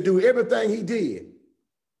to do everything he did.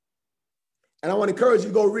 And I want to encourage you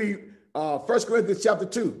to go read 1 Corinthians chapter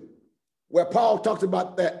 2, where Paul talks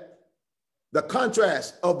about that, the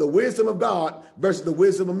contrast of the wisdom of God versus the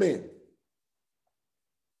wisdom of men.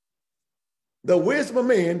 The wisdom of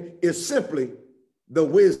men is simply the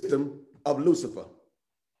wisdom of Lucifer,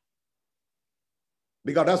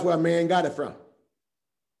 because that's where man got it from.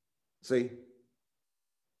 See,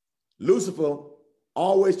 Lucifer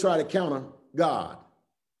always tried to counter God.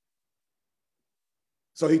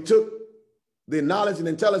 So he took the knowledge and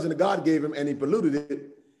intelligence that God gave him, and he polluted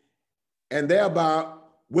it, and thereby,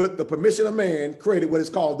 with the permission of man, created what is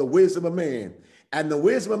called the wisdom of man. And the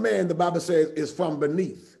wisdom of man, the Bible says, is from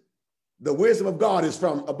beneath. The wisdom of God is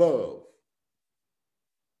from above.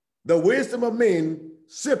 The wisdom of men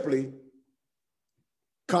simply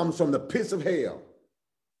comes from the pits of hell.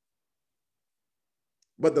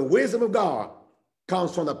 But the wisdom of God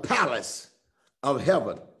comes from the palace of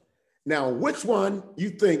heaven. Now, which one you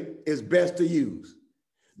think is best to use?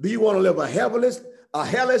 Do you want to live a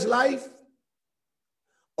hellish life?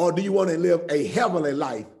 Or do you want to live a heavenly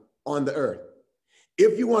life on the earth?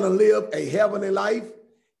 If you want to live a heavenly life,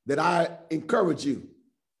 then I encourage you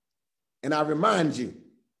and I remind you,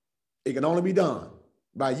 it can only be done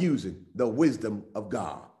by using the wisdom of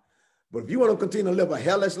God. But if you want to continue to live a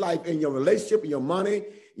hellish life in your relationship, in your money,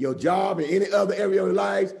 your job, in any other area of your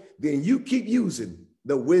life, then you keep using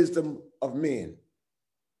the wisdom of men.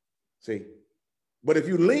 See? But if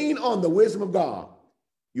you lean on the wisdom of God,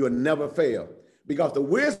 you'll never fail, because the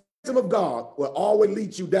wisdom of God will always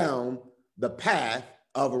lead you down the path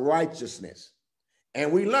of righteousness.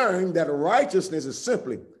 And we learn that righteousness is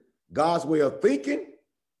simply God's way of thinking,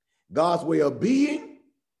 God's way of being,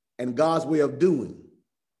 and God's way of doing.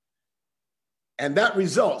 And that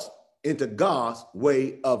results into God's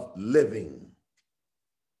way of living.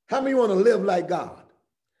 How many want to live like God?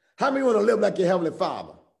 How many want to live like your Heavenly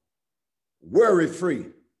Father? Worry-free.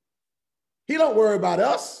 He don't worry about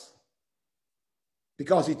us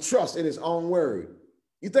because he trusts in his own word.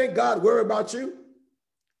 You think God worry about you?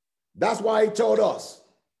 That's why he told us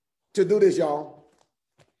to do this, y'all.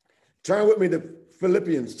 Turn with me to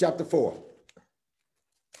Philippians chapter 4.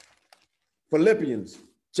 Philippians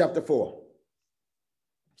chapter 4.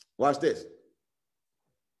 Watch this.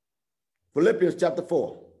 Philippians chapter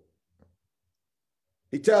 4.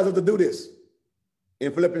 He tells us to do this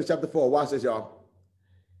in Philippians chapter 4. Watch this, y'all.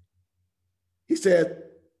 He said,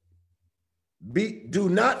 do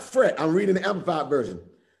not fret. I'm reading the Amplified version.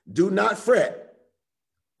 Do not fret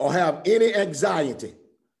or have any anxiety,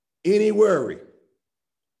 any worry.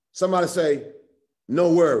 Somebody say,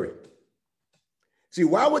 no worry. See,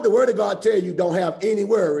 why would the word of God tell you don't have any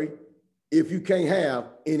worry if you can't have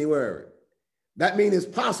any worry? That means it's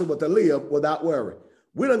possible to live without worry.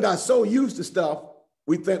 We done got so used to stuff,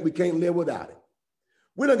 we think we can't live without it.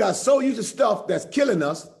 We done got so used to stuff that's killing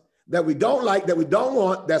us, that we don't like, that we don't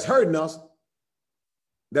want, that's hurting us,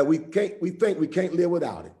 that we think we can't live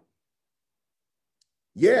without it.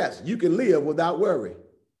 Yes, you can live without worry.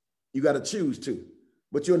 You got to choose to,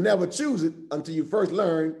 but you'll never choose it until you first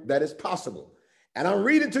learn that it's possible. And I'm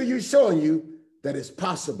reading to you, showing you that it's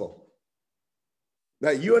possible,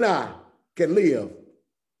 that you and I can live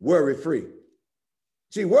worry-free.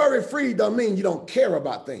 See, worry-free don't mean you don't care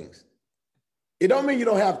about things. It don't mean you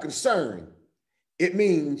don't have concern. It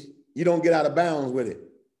means you don't get out of bounds with it.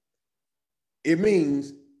 It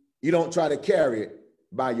means you don't try to carry it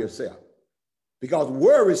by yourself. Because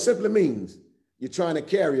worry simply means you're trying to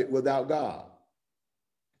carry it without God.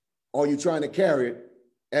 Or you're trying to carry it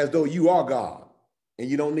as though you are God and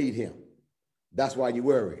you don't need him. That's why you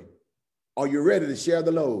worry. Are you ready to share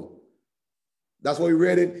the load? That's what we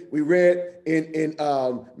read in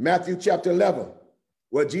Matthew chapter 11,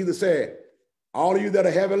 where Jesus said, all of you that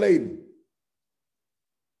are heavy laden,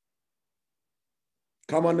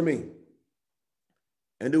 come unto me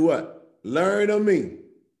and do what? Learn of me.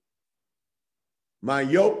 My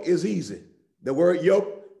yoke is easy. The word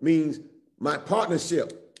yoke means my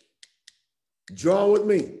partnership. Join with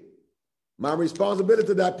me. My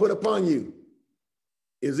responsibility that I put upon you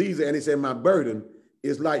is easy. And he said, my burden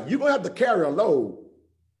is light. You're going to have to carry a load,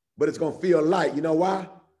 but it's going to feel light. You know why?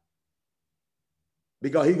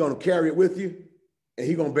 Because he's going to carry it with you and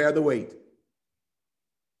he's going to bear the weight.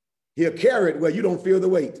 He'll carry it where you don't feel the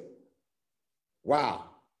weight. Wow.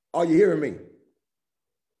 Are you hearing me?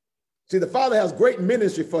 See, the Father has great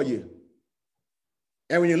ministry for you.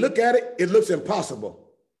 And when you look at it, it looks impossible.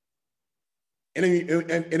 And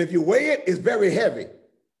if you weigh it, it's very heavy.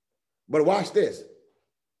 But watch this.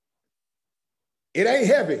 It ain't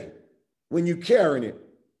heavy when you're carrying it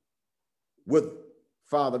with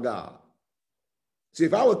Father God. See,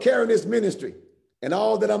 if I were carrying this ministry and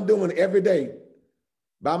all that I'm doing every day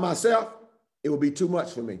by myself, it would be too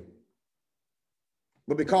much for me.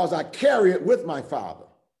 But because I carry it with my Father,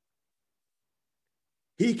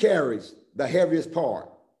 he carries the heaviest part.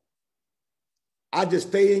 I just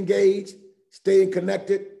stay engaged, stay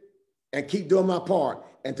connected, and keep doing my part.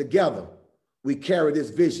 And together, we carry this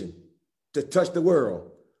vision to touch the world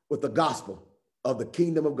with the gospel of the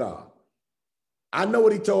kingdom of God. I know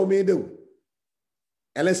what he told me to do.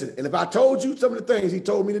 And listen, and if I told you some of the things he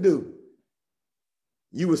told me to do,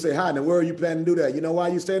 You would say, how in the world you plan to do that? You know why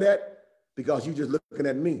you say that? Because you're just looking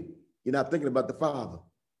at me. You're not thinking about the Father.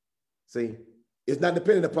 See, it's not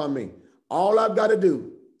dependent upon me. All I've got to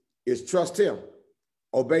do is trust him,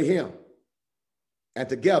 obey him, and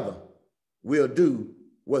together we'll do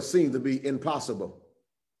what seems to be impossible.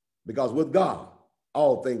 Because with God,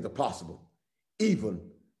 all things are possible, even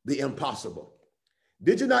the impossible.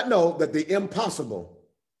 Did you not know that the impossible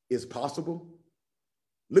is possible?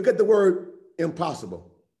 Look at the word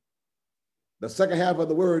impossible. The second half of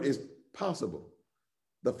the word is possible.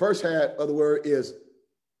 The first half of the word is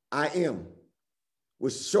I am,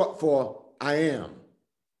 which is short for I am.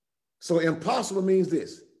 So impossible means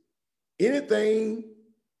this: anything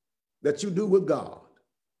that you do with God,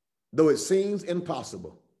 though it seems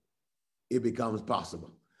impossible, it becomes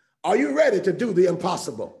possible. Are you ready to do the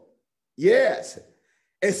impossible? Yes.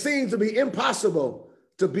 It seems to be impossible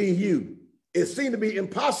to be you. It seems to be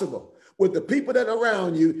impossible with the people that are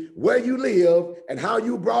around you, where you live and how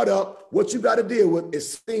you brought up, what you got to deal with. It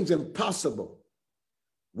seems impossible.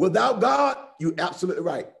 Without God, you're absolutely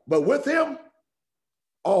right. But with him,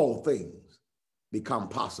 all things become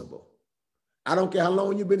possible. I don't care how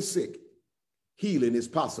long you've been sick. Healing is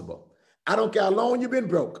possible. I don't care how long you've been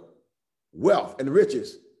broke. Wealth and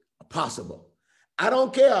riches are possible. I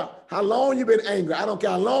don't care how long you've been angry. I don't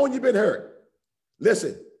care how long you've been hurt.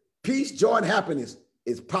 Listen, peace, joy, and happiness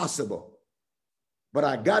is possible. But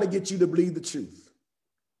I got to get you to believe the truth.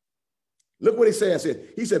 Look what he says here.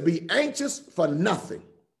 He said, be anxious for nothing.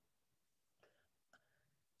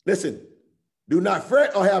 Listen, do not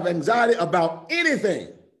fret or have anxiety about anything.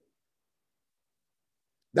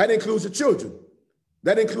 That includes your children.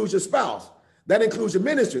 That includes your spouse. That includes your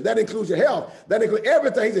ministry. That includes your health. That includes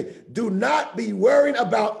everything. He said, do not be worrying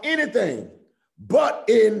about anything, but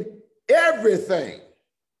in everything,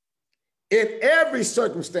 in every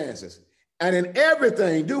circumstances, and in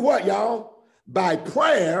everything, do what, y'all? By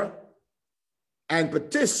prayer and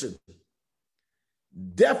petition,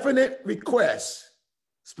 definite requests,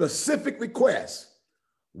 specific requests,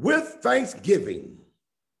 with thanksgiving,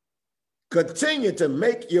 continue to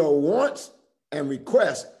make your wants and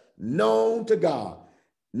requests known to God.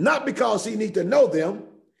 Not because he needs to know them.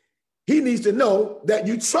 He needs to know that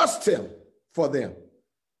you trust him for them.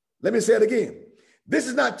 Let me say it again. This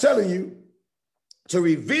is not telling you to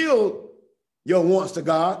reveal your wants to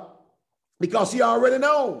God because he already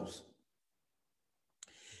knows.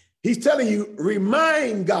 He's telling you,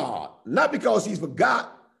 remind God, not because he's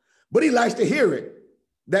forgot, but he likes to hear it,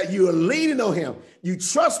 that you are leaning on him. You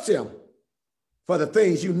trust him for the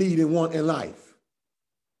things you need and want in life.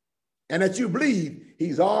 And that you believe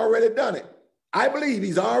he's already done it. I believe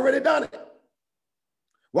he's already done it.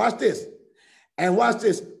 Watch this. And watch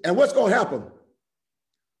this. And what's going to happen?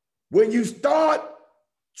 When you start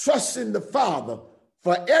trusting the Father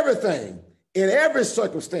for everything, in every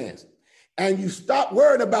circumstance, and you stop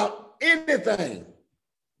worrying about anything,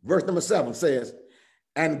 verse number 7 says,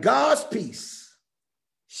 and God's peace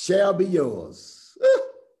shall be yours.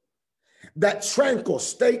 That tranquil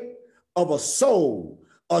state of a soul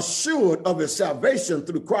assured of his salvation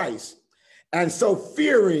through Christ, and so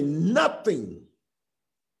fearing nothing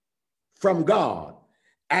from God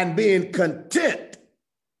and being content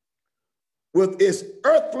with its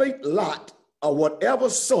earthly lot of whatever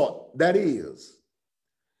sort that is.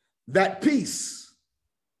 That peace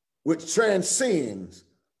which transcends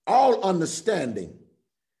all understanding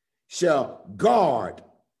shall guard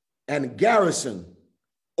and garrison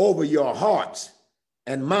over your hearts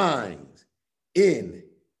and minds in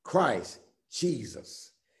Christ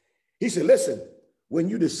Jesus. He said, listen, when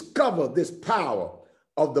you discover this power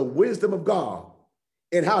of the wisdom of God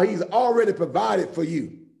and how he's already provided for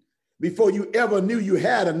you before you ever knew you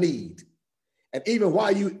had a need, and even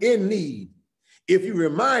while you in need, if you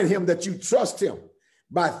remind him that you trust him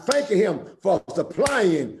by thanking him for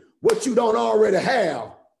supplying what you don't already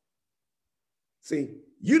have. See,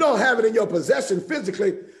 you don't have it in your possession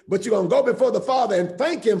physically, but you're going to go before the Father and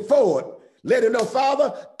thank him for it. Let him know,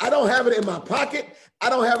 Father, I don't have it in my pocket. I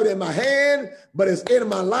don't have it in my hand, but it's in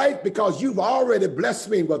my life because you've already blessed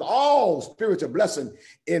me with all spiritual blessing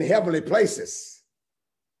in heavenly places.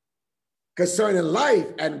 Concerning life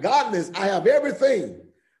and godliness, I have everything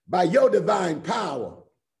by your divine power.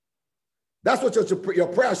 That's what your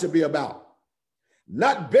prayer should be about.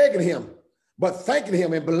 Not begging him, but thanking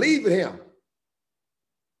him and believing him.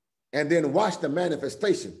 And then watch the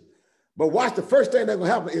manifestation. But watch, the first thing that's going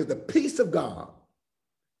to happen is the peace of God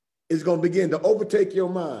is going to begin to overtake your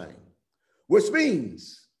mind, which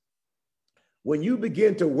means when you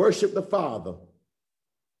begin to worship the Father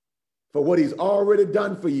for what he's already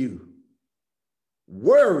done for you,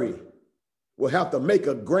 worry will have to make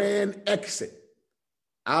a grand exit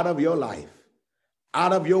out of your life,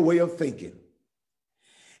 out of your way of thinking.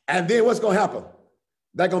 And then what's going to happen?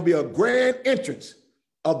 There's going to be a grand entrance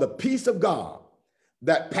of the peace of God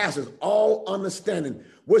that passes all understanding,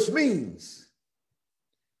 which means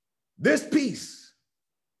this peace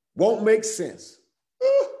won't make sense.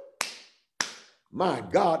 My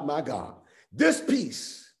God, my God. This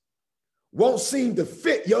peace won't seem to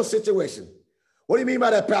fit your situation. What do you mean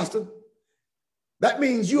by that, Pastor? That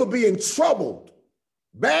means you'll be in troubled,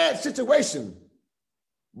 bad situation,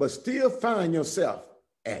 but still find yourself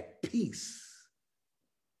at peace.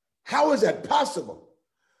 How is that possible?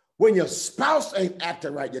 When your spouse ain't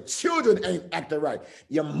acting right, your children ain't acting right,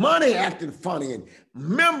 your money acting funny, and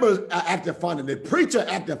members are acting funny, the preacher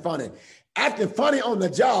acting funny on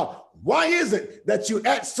the job. Why is it that you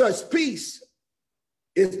at such peace?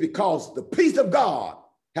 It's because the peace of God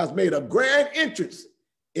has made a grand entrance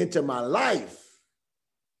into my life.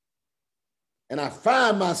 And I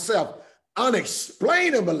find myself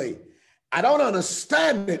unexplainably, I don't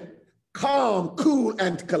understand it, calm, cool,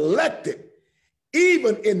 and collected,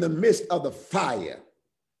 even in the midst of the fire.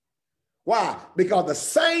 Why? Because the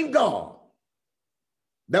same God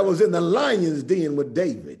that was in the lion's den with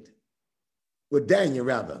Daniel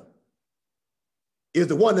rather, is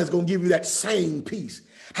the one that's going to give you that same peace.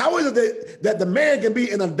 How is it that the man can be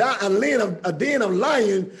in a den of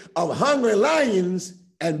lions, of hungry lions,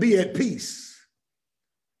 and be at peace?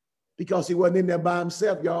 Because he wasn't in there by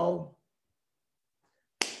himself, y'all.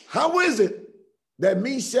 How is it that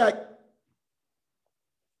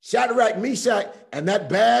Shadrach, Meshach, and that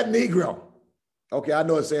bad Negro, okay, I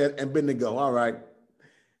know it said Abednego, all right,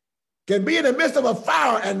 can be in the midst of a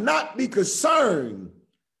fire and not be concerned?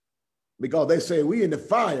 Because they say we in the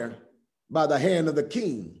fire by the hand of the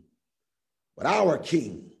king. But our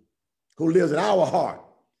king, who lives in our heart,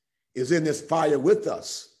 is in this fire with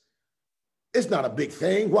us. It's not a big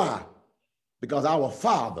thing. Why? Because our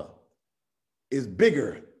Father is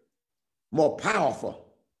bigger, more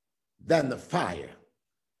powerful than the fire.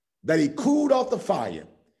 That he cooled off the fire.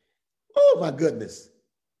 Oh my goodness.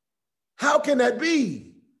 How can that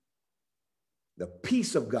be? The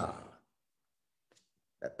peace of God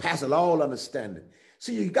that passes all understanding.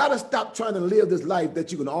 See, you got to stop trying to live this life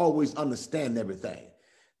that you can always understand everything.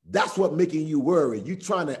 That's what making you worry. You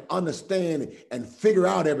trying to understand and figure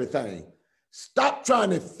out everything. Stop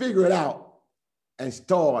trying to figure it out and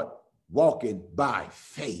start walking by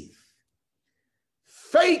faith.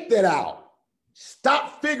 Faith it out.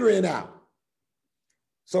 Stop figuring it out.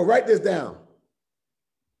 So write this down.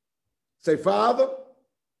 Say, Father,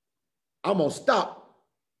 I'm going to stop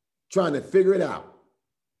trying to figure it out.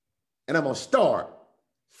 And I'm going to start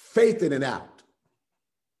faithing it out.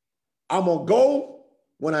 I'm going to go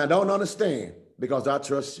when I don't understand because I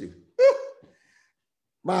trust you.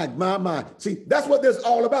 My. See, that's what this is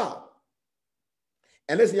all about.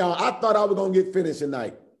 And listen, y'all, I thought I was going to get finished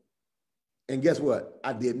tonight. And guess what?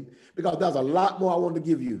 I didn't, because there's a lot more I wanted to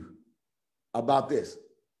give you about this.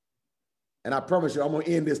 And I promise you, I'm going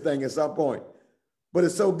to end this thing at some point. But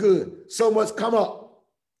it's so good. So much come up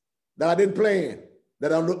that I didn't plan,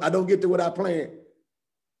 that I don't get to what I planned.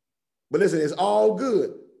 But listen, it's all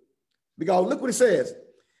good. Because look what he says.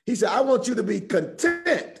 He said, I want you to be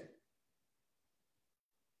content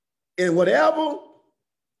in whatever,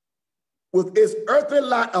 with its earthly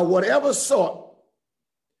lot of whatever sort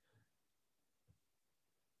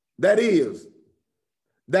that is,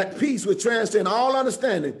 that peace which transcends all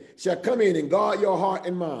understanding shall come in and guard your heart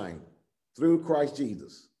and mind through Christ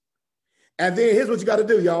Jesus. And then here's what you got to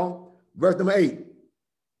do, y'all. Verse number 8.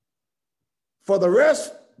 For the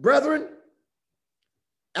rest, brethren,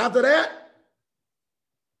 after that,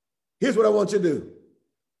 here's what I want you to do.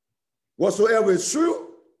 Whatsoever is true,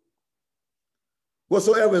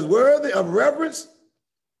 whatsoever is worthy of reverence,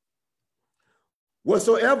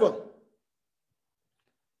 whatsoever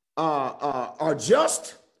are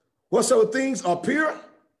just, whatsoever things are pure,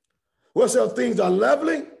 whatsoever things are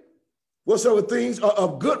lovely, whatsoever things are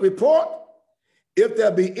of good report, if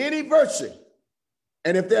there be any virtue,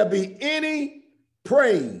 and if there be any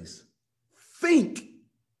praise, think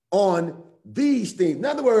on these things. In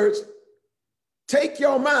other words, take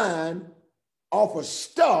your mind off of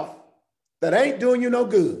stuff that ain't doing you no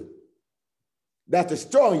good, that's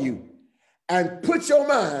destroying you, and put your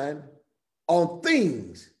mind on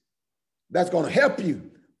things that's going to help you,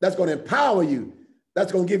 that's going to empower you,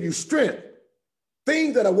 that's going to give you strength,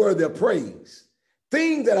 things that are worthy of praise,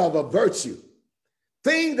 things that are of virtue,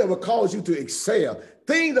 things that will cause you to excel,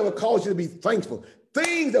 things that will cause you to be thankful,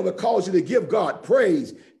 things that will cause you to give God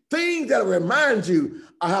praise, things that will remind you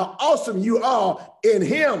of how awesome you are in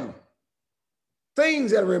him.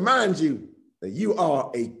 things that remind you that you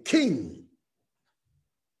are a king.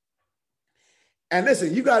 And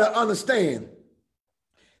listen, you got to understand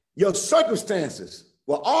your circumstances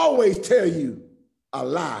will always tell you a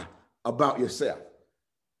lie about yourself.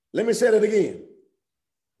 Let me say that again.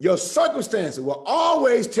 Your circumstances will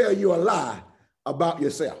always tell you a lie about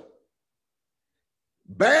yourself.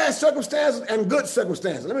 Bad circumstances and good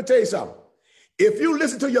circumstances. Let me tell you something. If you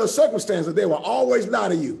listen to your circumstances, they will always lie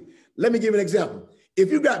to you. Let me give you an example.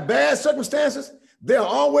 If you got bad circumstances, they'll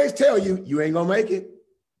always tell you, you ain't gonna make it.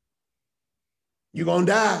 You're gonna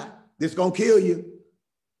die. This gonna kill you.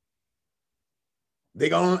 They're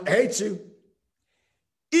gonna hate you.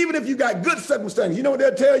 Even if you got good circumstances, you know what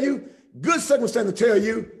they'll tell you? Good circumstances tell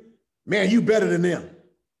you, man, you better than them.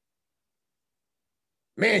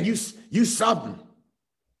 Man, you something.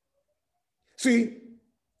 See,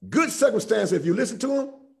 good circumstances, if you listen to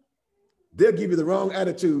them, they'll give you the wrong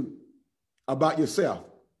attitude about yourself.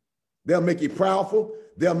 They'll make you proudful.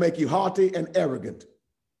 They'll make you haughty and arrogant.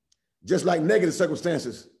 Just like negative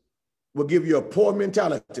circumstances will give you a poor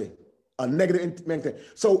mentality, a negative mentality.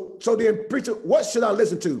 So then, preacher, what should I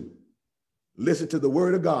listen to? Listen to the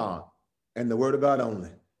word of God and the word of God only.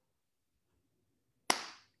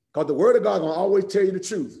 Because the word of God is going to always tell you the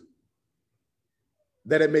truth,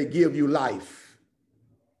 that it may give you life,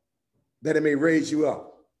 that it may raise you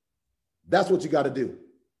up. That's what you got to do.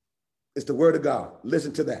 It's the word of God.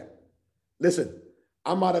 Listen to that. Listen,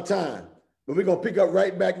 I'm out of time, but we're going to pick up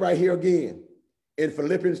right here again in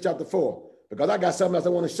Philippians chapter 4, because I got something else I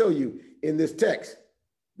want to show you in this text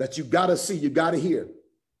that you got to see, you got to hear,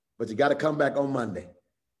 but you got to come back on Monday.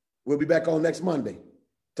 We'll be back on next Monday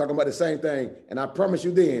talking about the same thing. And I promise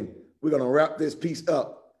you then, we're going to wrap this piece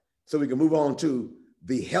up so we can move on to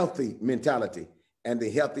the healthy mentality and the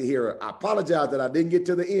healthy hearer. I apologize that I didn't get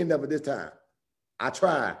to the end of it this time. I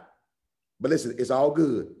tried, but listen, it's all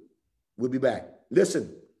good. We'll be back.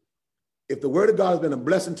 Listen, if the word of God has been a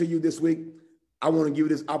blessing to you this week, I want to give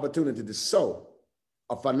you this opportunity to sow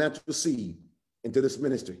a financial seed into this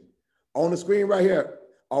ministry. On the screen right here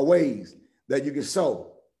are ways that you can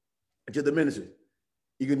sow into the ministry.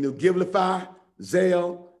 You can do Givelify,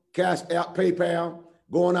 Zelle, Cash App, PayPal,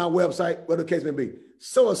 go on our website, whatever the case may be.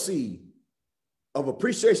 Sow a seed of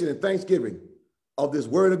appreciation and thanksgiving of this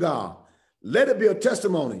word of God. Let it be a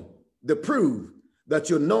testimony to prove that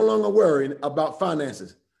you're no longer worrying about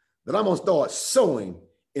finances, that I'm going to start sowing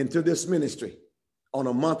into this ministry on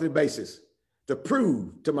a monthly basis to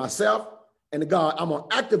prove to myself and to God, I'm going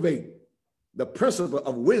to activate the principle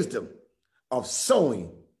of wisdom of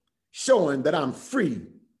sowing, showing that I'm free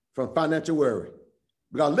from financial worry.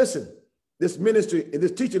 Because listen, this ministry and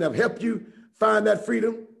this teaching have helped you find that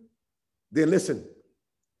freedom, then listen,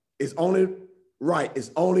 it's only right,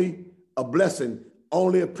 it's only a blessing,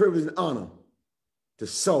 only a privilege and honor to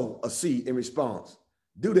sow a seed in response.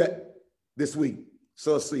 Do that this week,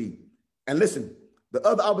 sow a seed. And listen, the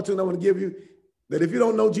other opportunity I want to give you, that if you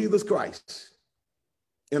don't know Jesus Christ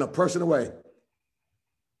in a personal way,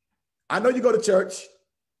 I know you go to church,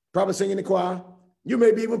 probably singing in the choir, you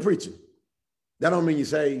may be even preaching. That don't mean you're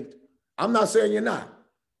saved. I'm not saying you're not,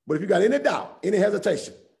 but if you got any doubt, any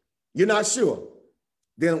hesitation, you're not sure,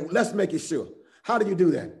 then let's make it sure. How do you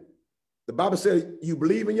do that? The Bible says you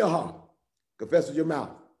believe in your heart, confess with your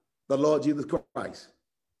mouth, the Lord Jesus Christ,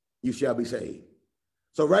 you shall be saved.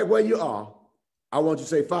 So right where you are, I want you to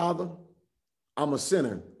say, Father, I'm a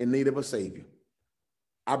sinner in need of a Savior.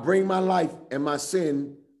 I bring my life and my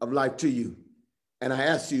sin of life to you, and I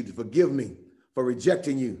ask you to forgive me for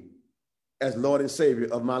rejecting you as Lord and Savior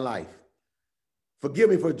of my life.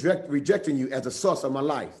 Forgive me for rejecting you as the source of my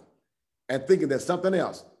life and thinking that something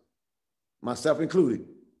else, myself included,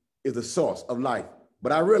 is the source of life.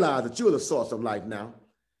 But I realize that you're the source of life now,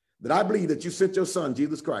 that I believe that you sent your son,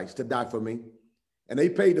 Jesus Christ, to die for me, and he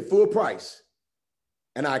paid the full price,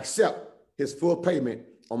 and I accept his full payment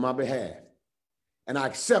on my behalf. And I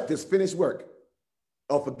accept his finished work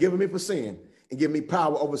of forgiving me for sin and giving me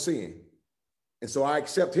power over sin. And so I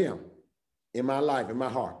accept him in my life, in my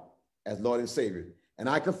heart, as Lord and Savior. And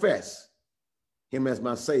I confess him as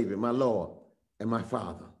my Savior, my Lord, and my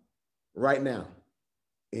Father right now,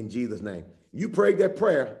 in Jesus' name. You prayed that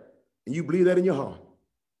prayer and you believe that in your heart.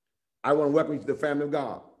 I want to welcome you to the family of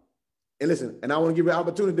God. And listen, and I want to give you an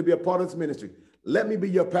opportunity to be a part of this ministry. Let me be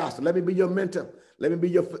your pastor. Let me be your mentor. Let me be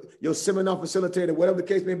your seminar facilitator, whatever the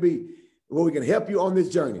case may be, where we can help you on this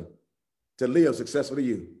journey to live successfully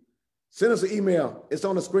you. Send us an email. It's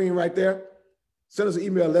on the screen right there. Send us an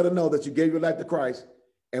email. Let us know that you gave your life to Christ,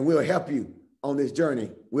 and we'll help you on this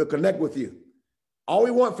journey. We'll connect with you. All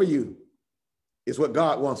we want for you is what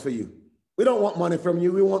God wants for you. We don't want money from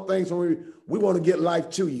you. We want things from you. We want to get life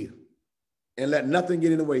to you and let nothing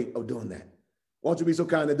get in the way of doing that. Won't you be so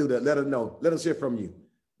kind to do that? Let us know. Let us hear from you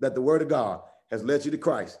that the word of God has led you to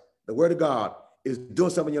Christ. The word of God is doing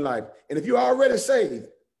something in your life. And if you're already saved,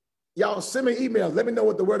 y'all send me emails. Let me know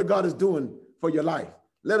what the word of God is doing for your life.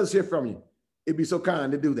 Let us hear from you. It'd be so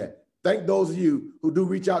kind to do that. Thank those of you who do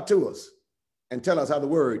reach out to us and tell us how the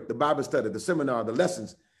word, the Bible study, the seminar, the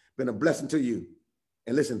lessons been a blessing to you.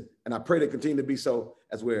 And listen, and I pray they continue to be so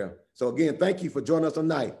as well. So again, thank you for joining us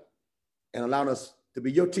tonight and allowing us to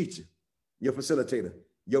be your teacher, your facilitator,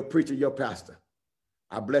 your preacher, your pastor.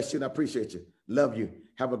 I bless you and I appreciate you. Love you.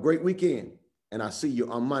 Have a great weekend. And I'll see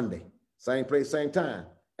you on Monday. Same place, same time.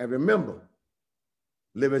 And remember,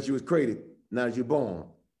 live as you was created, not as you're born.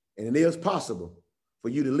 And it is possible for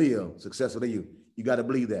you to live successfully. You got to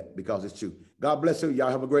believe that because it's true. God bless you. Y'all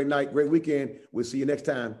have a great night, great weekend. We'll see you next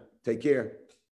time. Take care.